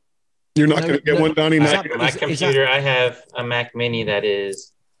 You're not going to get one, Donnie. My computer, I have a Mac Mini that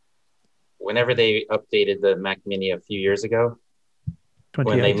is. Whenever they updated the Mac Mini a few years ago,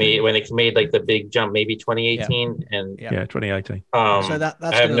 when they made like the big jump, maybe 2018 and 2018. So that's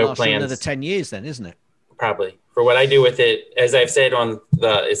going to last for another 10 years, then, isn't it? Probably. For what I do with it, as I've said on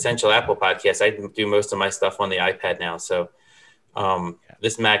the Essential Apple podcast, I do most of my stuff on the iPad now. So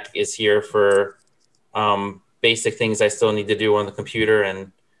this Mac is here for basic things I still need to do on the computer,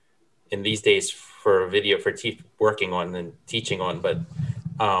 and in these days for video for working on and teaching on. But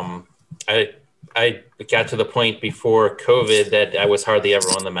I got to the point before COVID that I was hardly ever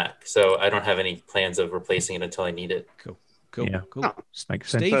on the Mac, so I don't have any plans of replacing it until I need it. Cool. Oh, makes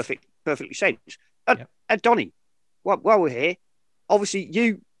sense. Perfectly sense. And Donnie, while we're here, obviously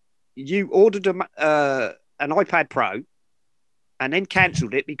you ordered an iPad Pro and then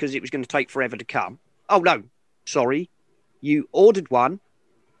cancelled it because it was going to take forever to come. Oh no, sorry, you ordered one,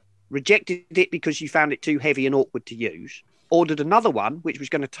 rejected it because you found it too heavy and awkward to use. Ordered another one, which was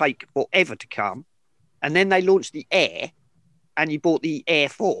going to take forever to come, and then they launched the Air, and you bought the Air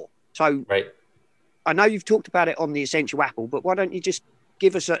 4. So, I know you've talked about it on the Essential Apple, but why don't you just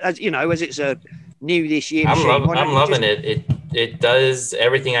give us as it's a new this year? I'm loving it. It does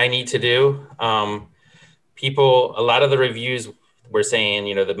everything I need to do. A lot of the reviews were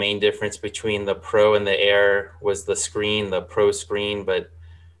saying, the main difference between the Pro and the Air was the screen, the Pro screen, but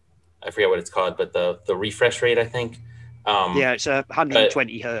I forget what it's called, but the refresh rate, I think. It's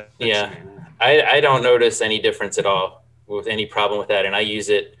 120 hertz. Yeah, I don't notice any difference at all with any problem with that, and I use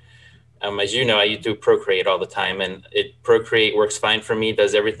it. As you know, I do Procreate all the time, and Procreate works fine for me.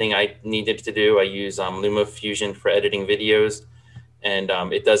 Does everything I need it to do. I use LumaFusion for editing videos, and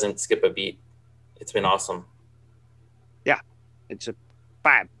it doesn't skip a beat. It's been awesome. Yeah, it's a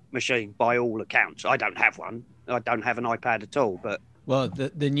fab machine by all accounts. I don't have one. I don't have an iPad at all, but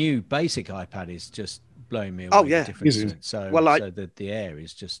the new basic iPad is just blowing me away. Oh yeah, so the Air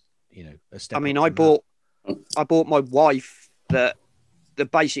is just a step. I mean, I bought my wife the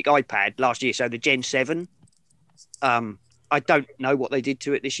basic iPad last year, so the Gen 7. I don't know what they did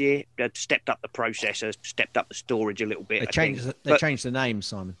to it this year. They stepped up the processor, stepped up the storage a little bit. They changed the name,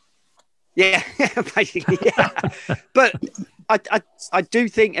 Simon. Yeah, basically. Yeah. But I do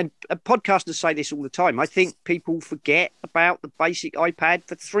think, and podcasters say this all the time, I think people forget about the basic iPad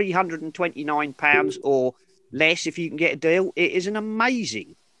for £329 or less if you can get a deal. It is an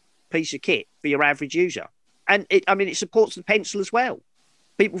amazing piece of kit for your average user. And it supports the pencil as well.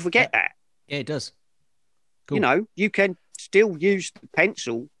 People forget that. Yeah, it does. Cool. You can still use the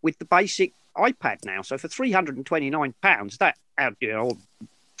pencil with the basic iPad now. So for £329, that or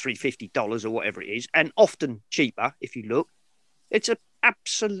 $350 or whatever it is, and often cheaper if you look, it's an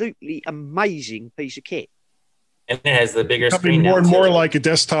absolutely amazing piece of kit. And it has the bigger screen. More and more like a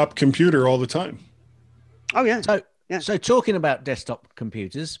desktop computer all the time. Oh yeah. So talking about desktop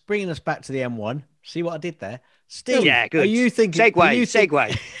computers, bringing us back to the M1. See what I did there, Steve? Yeah, good. Are you thinking? Segue.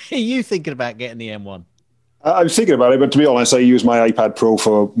 Are you thinking about getting the M1? I was thinking about it, but to be honest, I use my iPad Pro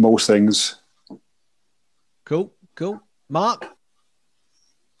for most things. Cool. Mark?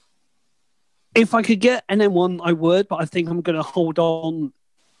 If I could get an M1, I would, but I think I'm going to hold on.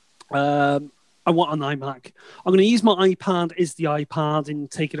 I want an iMac. I'm going to use my iPad as the iPad and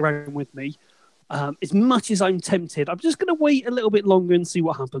take it around with me. As much as I'm tempted, I'm just going to wait a little bit longer and see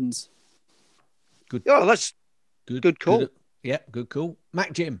what happens. Good. Oh, that's good call. Good call.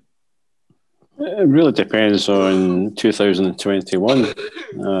 Mac Jim? It really depends on 2021.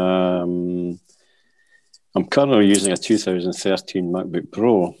 I'm currently using a 2013 MacBook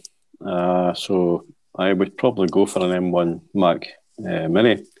Pro. So I would probably go for an M1 Mac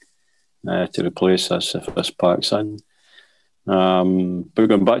Mini to replace this if this packs in. But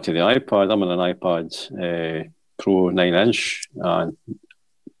going back to the iPad, I'm on an iPad Pro 9-inch, and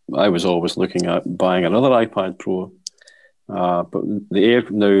I was always looking at buying another iPad Pro. But the Air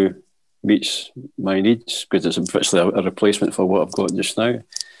now meets my needs because it's virtually a replacement for what I've got just now.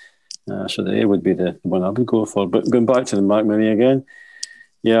 So the Air would be the one I would go for. But going back to the Mac Mini again,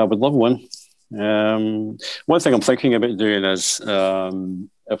 yeah, I would love one. One thing I'm thinking about doing is,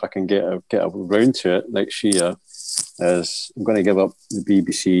 if I can get around to it next year, is I'm going to give up the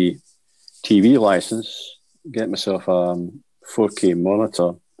BBC TV license, get myself a 4K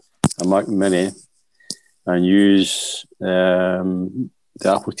monitor, a Mac Mini, and use the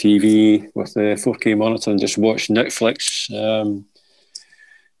Apple TV with the 4K monitor and just watch Netflix,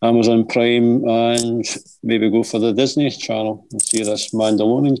 Amazon Prime, and maybe go for the Disney Channel and see this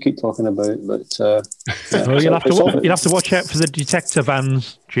Mandalorian keep talking about. But you'll have to watch out for the detector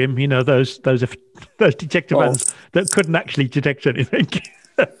vans, Jim. You know those detector vans that couldn't actually detect anything.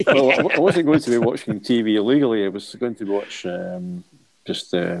 Well, I wasn't going to be watching TV illegally. I was going to watch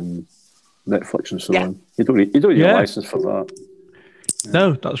just Netflix and so on. You don't need a license for that. Yeah.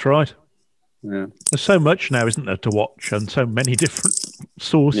 No, that's right. Yeah. There's so much now, isn't there, to watch, and so many different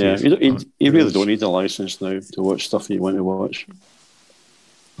sources. Yeah, you really don't need a license now to watch stuff you want to watch.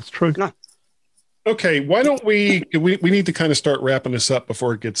 That's true. No. Okay, why don't we need to kind of start wrapping this up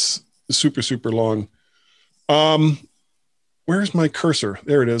before it gets super, super long. Where's my cursor?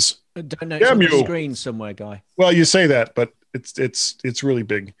 There it is. I don't know. It's on the screen somewhere, Guy. Well, you say that, but it's really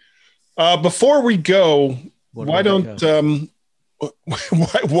big. Before we go, why don't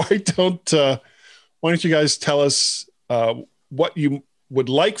you guys tell us what you would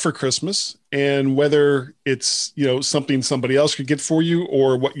like for Christmas and whether it's something somebody else could get for you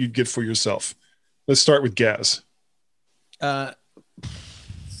or what you'd get for yourself. Let's start with Gaz.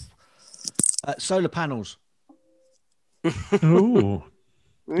 Solar panels. Ooh,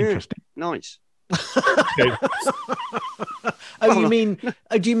 interesting. Nice. Okay.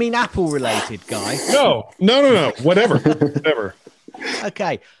 Do you mean Apple related, Guy? No. Whatever.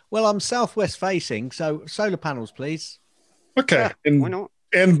 Okay. Well, I'm southwest facing, so solar panels, please. Okay. Yeah, why not?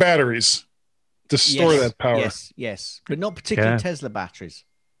 And batteries to store that power. Yes. But not particularly Tesla batteries.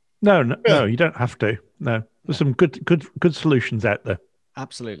 No, you don't have to. No. There's some good solutions out there.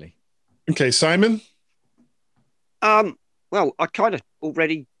 Absolutely. Okay, Simon? Well, I kind of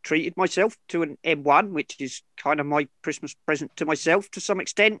already treated myself to an M1, which is kind of my Christmas present to myself to some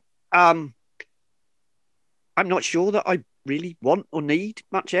extent. I'm not sure that I really want or need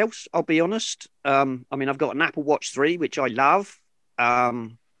much else, I'll be honest. I've got an Apple Watch 3, which I love.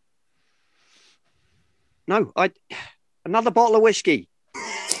 Another bottle of whiskey.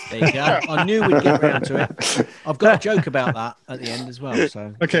 There you go. I knew we'd get around to it. I've got a joke about that at the end as well.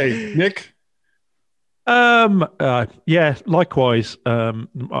 So okay, Nick. Likewise.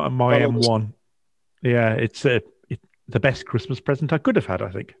 My M1. Yeah, it's the best Christmas present I could have had, I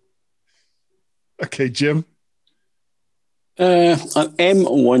think. Okay, Jim. An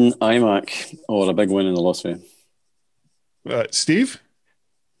M1 iMac or a big one in the lottery. Steve.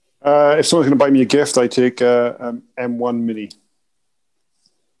 If someone's going to buy me a gift, I take M1 Mini.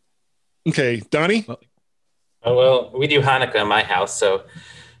 Okay, Donnie. Well, we do Hanukkah in my house, so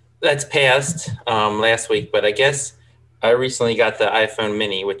that's passed last week. But I guess I recently got the iPhone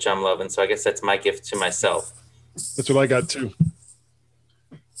Mini, which I'm loving. So I guess that's my gift to myself. That's what I got too.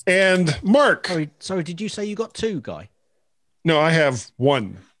 And Mark. Sorry, did you say you got two, Guy? No, I have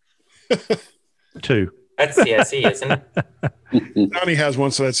one. Two. That's CSE, isn't it? Donnie has one,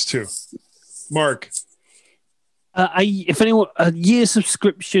 so that's two. Mark. A year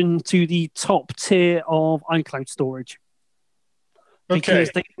subscription to the top tier of iCloud storage. Okay.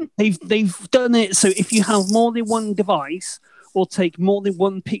 Because they've done it so if you have more than one device or take more than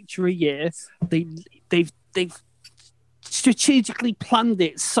one picture a year, they've strategically planned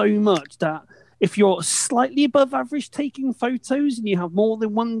it so much that if you're slightly above average taking photos and you have more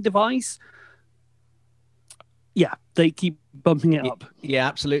than one device, they keep bumping it up. Yeah,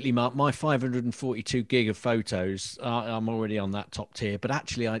 absolutely, Mark. My 542 gig of photos, I'm already on that top tier. But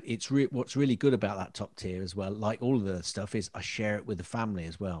actually, what's really good about that top tier as well, like all of the stuff, is I share it with the family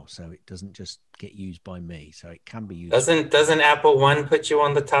as well. So it doesn't just get used by me. So it can be used. Doesn't Apple One put you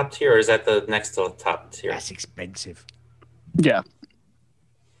on the top tier, or is that the next to the top tier? That's expensive. Yeah.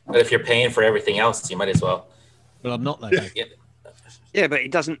 But if you're paying for everything else, you might as well. But I'm not though. Yeah, but he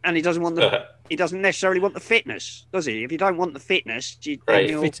doesn't want he doesn't necessarily want the fitness, does he? If you don't want the fitness,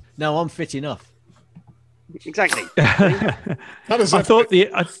 no, I'm fit enough. Exactly. I thought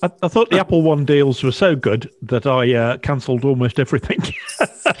the Apple One deals were so good that I cancelled almost everything.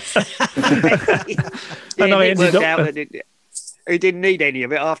 And I ended up out that he didn't need any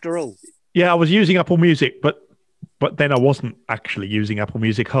of it after all. Yeah, I was using Apple Music, but then I wasn't actually using Apple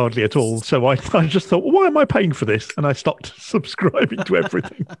Music hardly at all. So I just thought, well, why am I paying for this? And I stopped subscribing to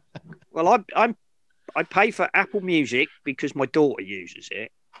everything. Well, I pay for Apple Music because my daughter uses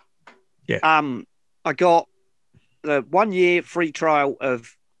it. Yeah. I got the 1 year free trial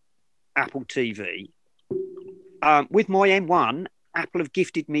of Apple TV. With my M1, Apple have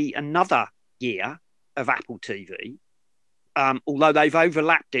gifted me another year of Apple TV. Although they've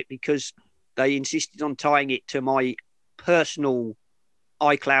overlapped it because they insisted on tying it to my personal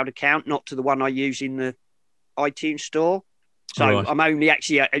iCloud account, not to the one I use in the iTunes store. So right. I'm only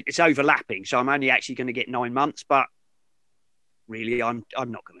actually, it's overlapping. So I'm only actually going to get 9 months, but really I'm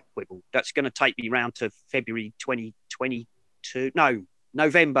not going to quibble. That's going to take me round to February 2022. No,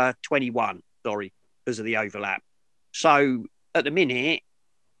 November 21, sorry, because of the overlap. So at the minute,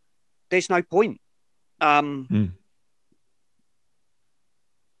 there's no point. I'm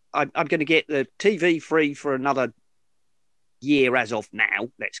going to get the TV free for another year as of now,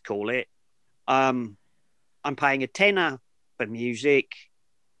 let's call it. I'm paying a tenner for music.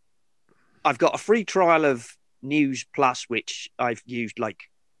 I've got a free trial of News Plus, which I've used like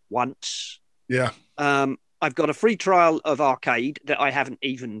once. Yeah. I've got a free trial of Arcade that I haven't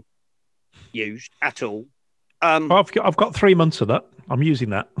even used at all. I've got 3 months of that. I'm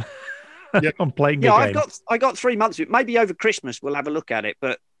using that. Yeah. I'm playing the game. I got 3 months of it. Maybe over Christmas we'll have a look at it,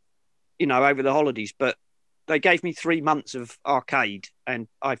 but over the holidays. But they gave me 3 months of Arcade, and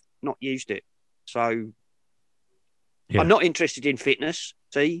I've not used it. So yeah. I'm not interested in fitness.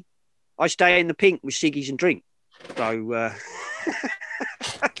 See, I stay in the pink with ciggies and drink. So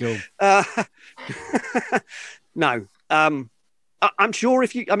cool. No. I'm sure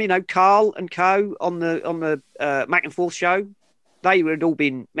if you, Carl and Co on the Mac and Forth show, they had all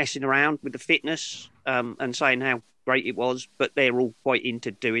been messing around with the fitness and saying how great it was, but they're all quite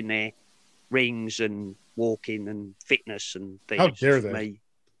into doing their rings and walking and fitness and things. How dare they?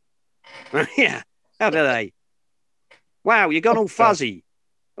 Yeah, how dare they? Wow, you've gone all fuzzy.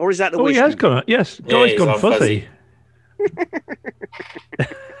 Or is that the whiskey? He has gone. Yes, Guy's gone fuzzy.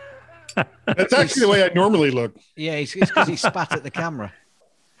 That's actually the way I normally look. Yeah, it's because he spat at the camera.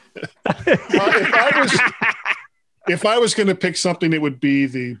 If I was going to pick something, it would be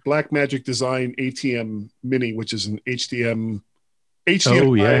the Blackmagic Design ATM Mini, which is an HDMI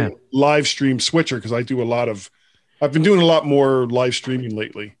live stream switcher, because I've been doing a lot more live streaming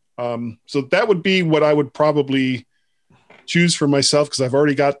lately. So that would be what I would probably choose for myself, because I've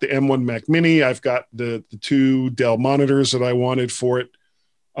already got the M1 Mac Mini. I've got the 2 Dell monitors that I wanted for it.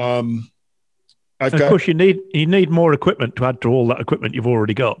 Of course, you need more equipment to add to all that equipment you've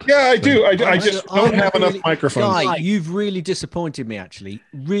already got. Yeah, I do. I just don't have enough microphones. Guy, you've really disappointed me, actually.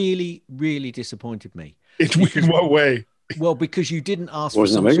 Really, really disappointed me. In what way? Well, because you didn't ask for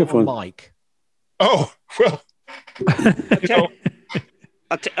some sort of mic. Oh, well.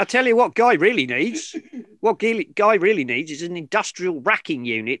 I tell you what Guy really needs. What Guy really needs is an industrial racking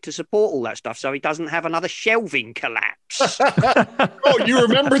unit to support all that stuff, so he doesn't have another shelving collapse. Oh, you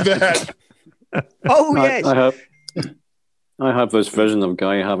remember that? Oh, yes. I have this vision of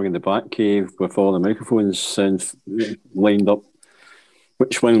Guy having the back cave with all the microphones lined up.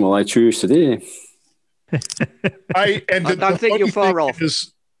 Which one will I choose today? I don't think you're far off.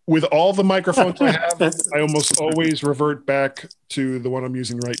 With all the microphones I have, I almost always revert back to the one I'm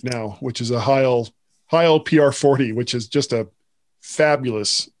using right now, which is a Heil PR40, which is just a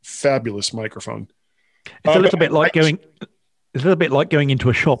fabulous, fabulous microphone. It's a little bit like going into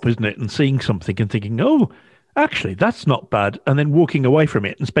a shop, isn't it? And seeing something and thinking, oh, actually, that's not bad. And then walking away from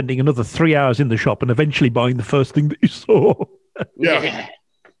it and spending another 3 hours in the shop and eventually buying the first thing that you saw. Yeah.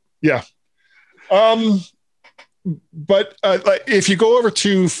 But if you go over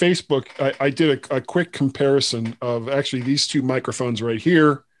to Facebook, I did a quick comparison of actually these 2 microphones right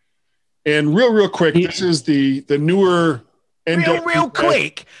here. And real quick, this is the newer... Real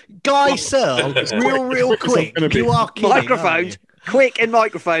quick, Guy Searle, real quick. You are kidding, microphones, quick and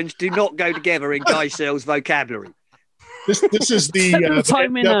microphones do not go together in Guy Searle's vocabulary. This is the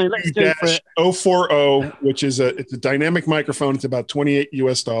MW-040, which is it's a dynamic microphone. It's about $28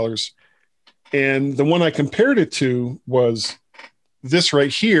 US. And the one I compared it to was this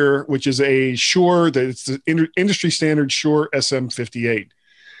right here, which is a Shure, it's the industry standard Shure SM58.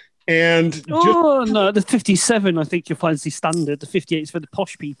 And no, the 57, I think you'll find is the standard. The 58 is for the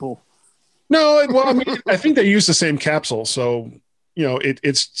posh people. No, well, I mean, I think they use the same capsule, so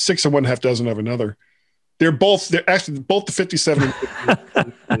it's 6 of one, half dozen of another. They're actually both the 57 and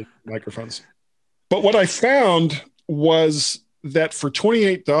 58 microphones. But what I found was that for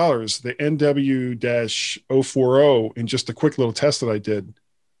 $28, the MW-040, in just a quick little test that I did,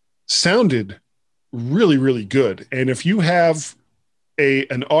 sounded really, really good. And if you have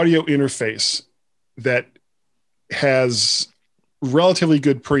an audio interface that has relatively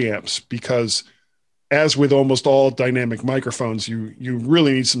good preamps because, as with almost all dynamic microphones, you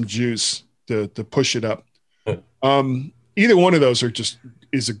really need some juice to push it up. Either one of those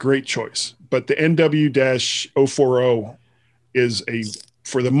is a great choice, but the NW-040 is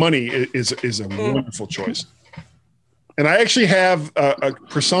for the money is a wonderful choice. And I actually have a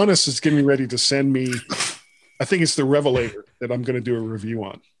Presonus is getting ready to send me. I think it's the Revelator that I'm going to do a review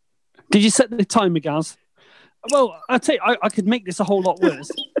on. Did you set the timer, Gaz? Well, I tell you, I could make this a whole lot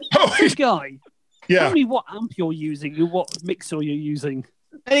worse. This guy, tell me what amp you're using and what mixer you're using.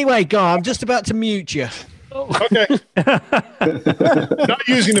 Anyway, Guy, I'm just about to mute you. Okay. Not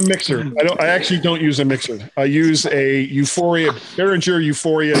using a mixer. I actually don't use a mixer. I use a Behringer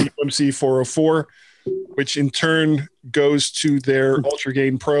Euphoria UMC 404, which in turn goes to their Ultra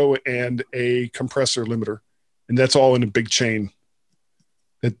Gain Pro and a compressor limiter, and that's all in a big chain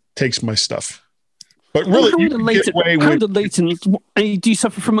that takes my stuff. But really, do you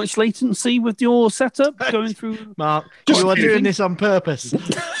suffer from much latency with your setup going through? Mark, you are doing this on purpose.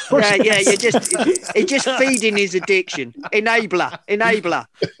 You're just feeding his addiction. Enabler.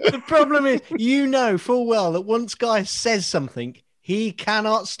 The problem is, you know full well that once Guy says something, he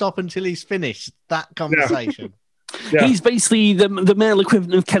cannot stop until he's finished that conversation. Yeah. He's basically the male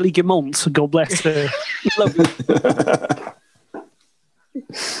equivalent of Kelly Guimont. God bless her.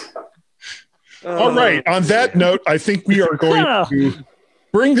 All right. On that note, I think we are going to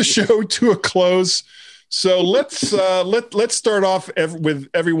bring the show to a close. So let's start off with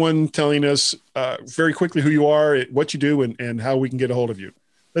everyone telling us very quickly who you are, what you do, and how we can get a hold of you.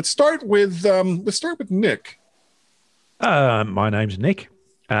 Let's start with Nick. My name's Nick,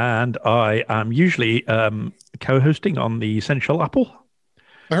 and I am usually co-hosting on the Essential Apple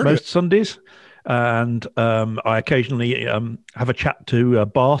most Sundays. And I occasionally have a chat to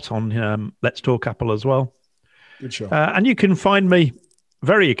Bart on Let's Talk Apple as well. Good show. And you can find me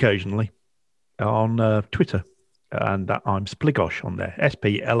very occasionally on Twitter, and I'm Spligosh on there,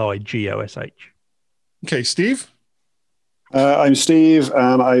 SPLIGOSH. Okay, Steve? I'm Steve,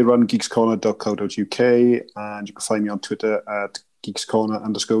 and I run geekscorner.co.uk, and you can find me on Twitter at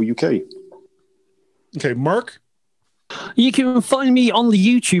geekscorner_UK. Okay, Mark? You can find me on the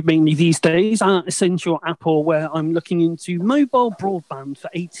YouTube mainly these days at Essential Apple, where I'm looking into mobile broadband for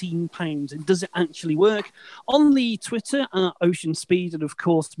 £18 and does it actually work? On the Twitter at Ocean Speed, and of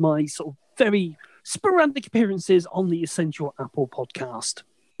course my sort of very sporadic appearances on the Essential Apple podcast.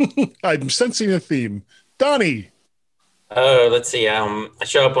 I'm sensing a theme. Donnie. Oh, let's see. I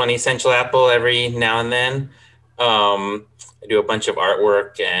show up on Essential Apple every now and then. I do a bunch of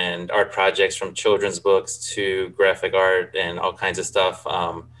artwork and art projects, from children's books to graphic art and all kinds of stuff.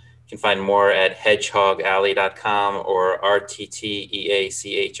 You can find more at hedgehogalley.com or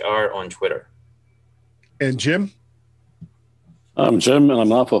RTTEACHR on Twitter. And Jim? I'm Jim, and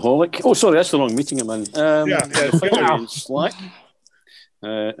I'm an Appleaholic. Oh, sorry, that's the wrong meeting I'm in. In Slack.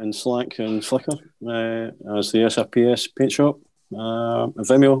 In Slack and Flickr as the SRPS Paint Shop.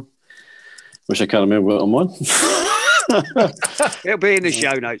 Vimeo, which I can't remember what I'm on. It'll be in the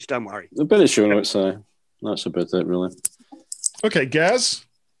show notes, don't worry. It'll be in the show notes. That's about it, really. Okay, Gaz?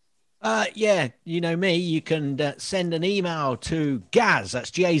 You know me. You can send an email to Gaz,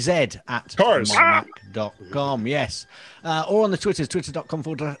 that's Gaz, at mymac.com, yes. Or on the Twitters,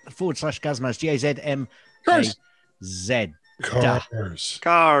 twitter.com/Gazmaz, GAZMAZ.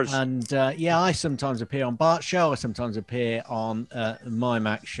 Cars. And I sometimes appear on Bart's show. I sometimes appear on my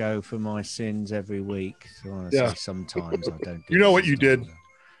Mac show for my sins every week. So I say sometimes I don't. You know what you did.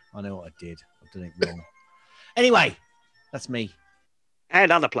 I know what I did. I've done it wrong. Anyway, that's me.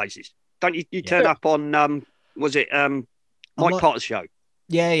 And other places. Don't you turn up on Mike Potter's show?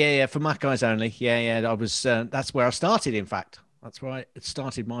 Yeah. For Mac Guys Only. Yeah. I was. That's where I started. In fact, that's where I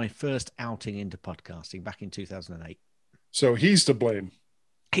started my first outing into podcasting back in 2008. So he's to blame.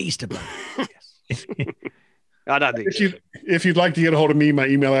 He's to blame. Yes. I don't think if you'd like to get a hold of me, my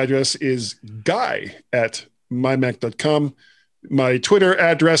email address is guy@mymac.com. My Twitter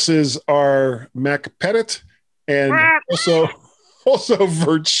addresses are MacPettit and also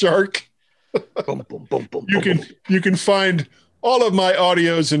VertShark. You can find all of my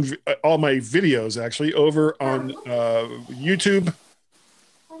audios and all my videos actually over on YouTube.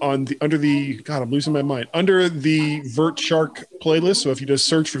 I'm losing my mind. Under the VertShark playlist. So if you just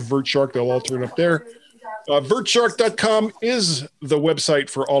search for VertShark, they'll all turn up there. VertShark.com is the website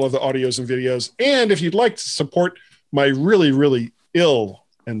for all of the audios and videos. And if you'd like to support my really, really ill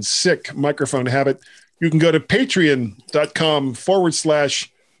and sick microphone habit, you can go to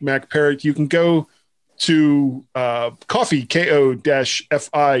patreon.com/MacParrot. You can go to coffee,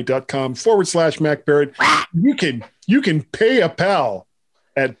 ko-fi.com/MacBarrett. You can pay a pal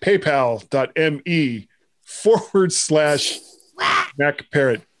at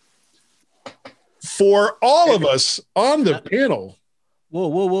paypal.me/MacBarrett. For all of us on the panel.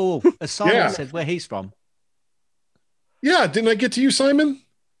 Whoa. As Simon said where he's from. Yeah, didn't I get to you, Simon?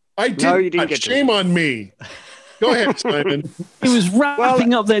 I did. No, you didn't get Shame on me. Go ahead, Simon. He was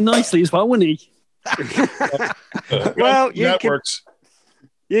wrapping up there nicely as well, wasn't he? Well, works.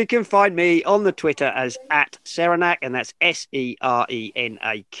 You can find me on the Twitter as @Serenak, and that's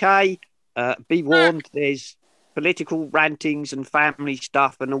SERENAK. Be warned, there's political rantings and family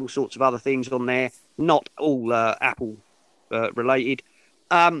stuff and all sorts of other things on there. Not all Apple related.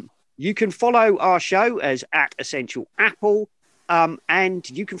 You can follow our show as @EssentialApple. And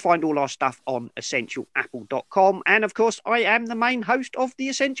you can find all our stuff on essentialapple.com. And of course, I am the main host of the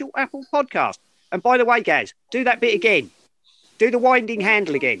Essential Apple podcast. And by the way, Gaz, do that bit again. Do the winding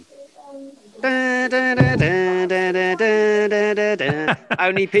handle again.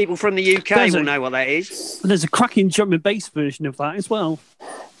 Only people from the UK will know what that is. There's a cracking drum and bass version of that as well.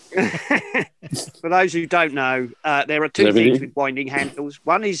 For those who don't know, there are two things with winding handles.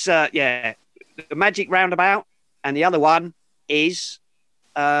 One is, the magic roundabout, and the other one is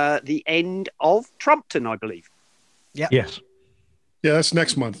the end of Trumpton, I believe. Yeah. Yes. Yeah, that's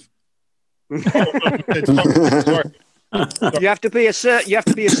next month. You have to be a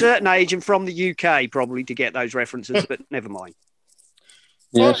certain age and from the UK probably to get those references, but never mind.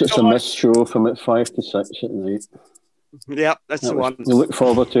 Yes, it's a missed show from at 5 to 6 at night. Yeah, that's the one. We look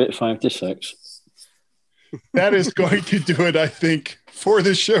forward to it 5 to 6. That is going to do it, I think, for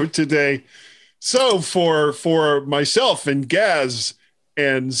the show today. So for myself and Gaz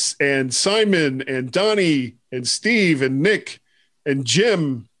and Simon and Donnie and Steve and Nick and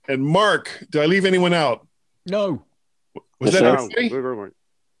Jim and Mark, did I leave anyone out? No. Was that everybody?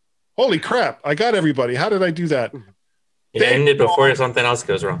 Holy crap. I got everybody. How did I do that? You ended before something else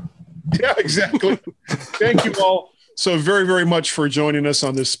goes wrong. Yeah, exactly. Thank you all so very, very much for joining us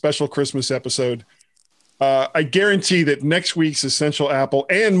on this special Christmas episode. I guarantee that next week's Essential Apple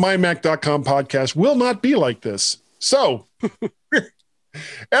and MyMac.com podcast will not be like this. So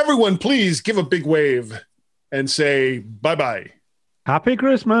everyone, please give a big wave and say bye-bye. Happy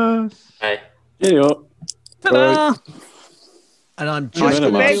Christmas. Bye. There you go. Ta-da! And I'm just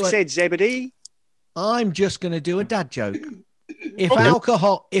going to said Zebedee. I'm just going to do a dad joke. If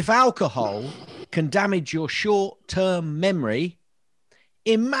alcohol can damage your short-term memory,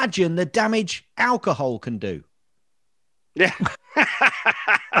 imagine the damage alcohol can do. Yeah.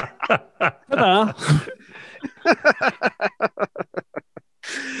 Ta-da!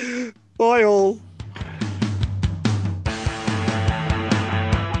 Bye all.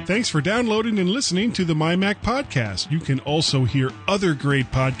 Thanks for downloading and listening to the MyMac Podcast. You can also hear other great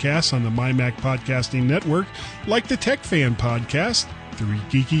podcasts on the MyMac Podcasting Network, like the Tech Fan Podcast, Three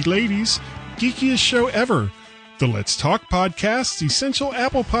Geeky Ladies, Geekiest Show Ever, the Let's Talk Podcast, Essential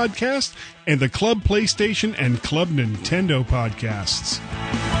Apple Podcast, and the Club PlayStation and Club Nintendo Podcasts.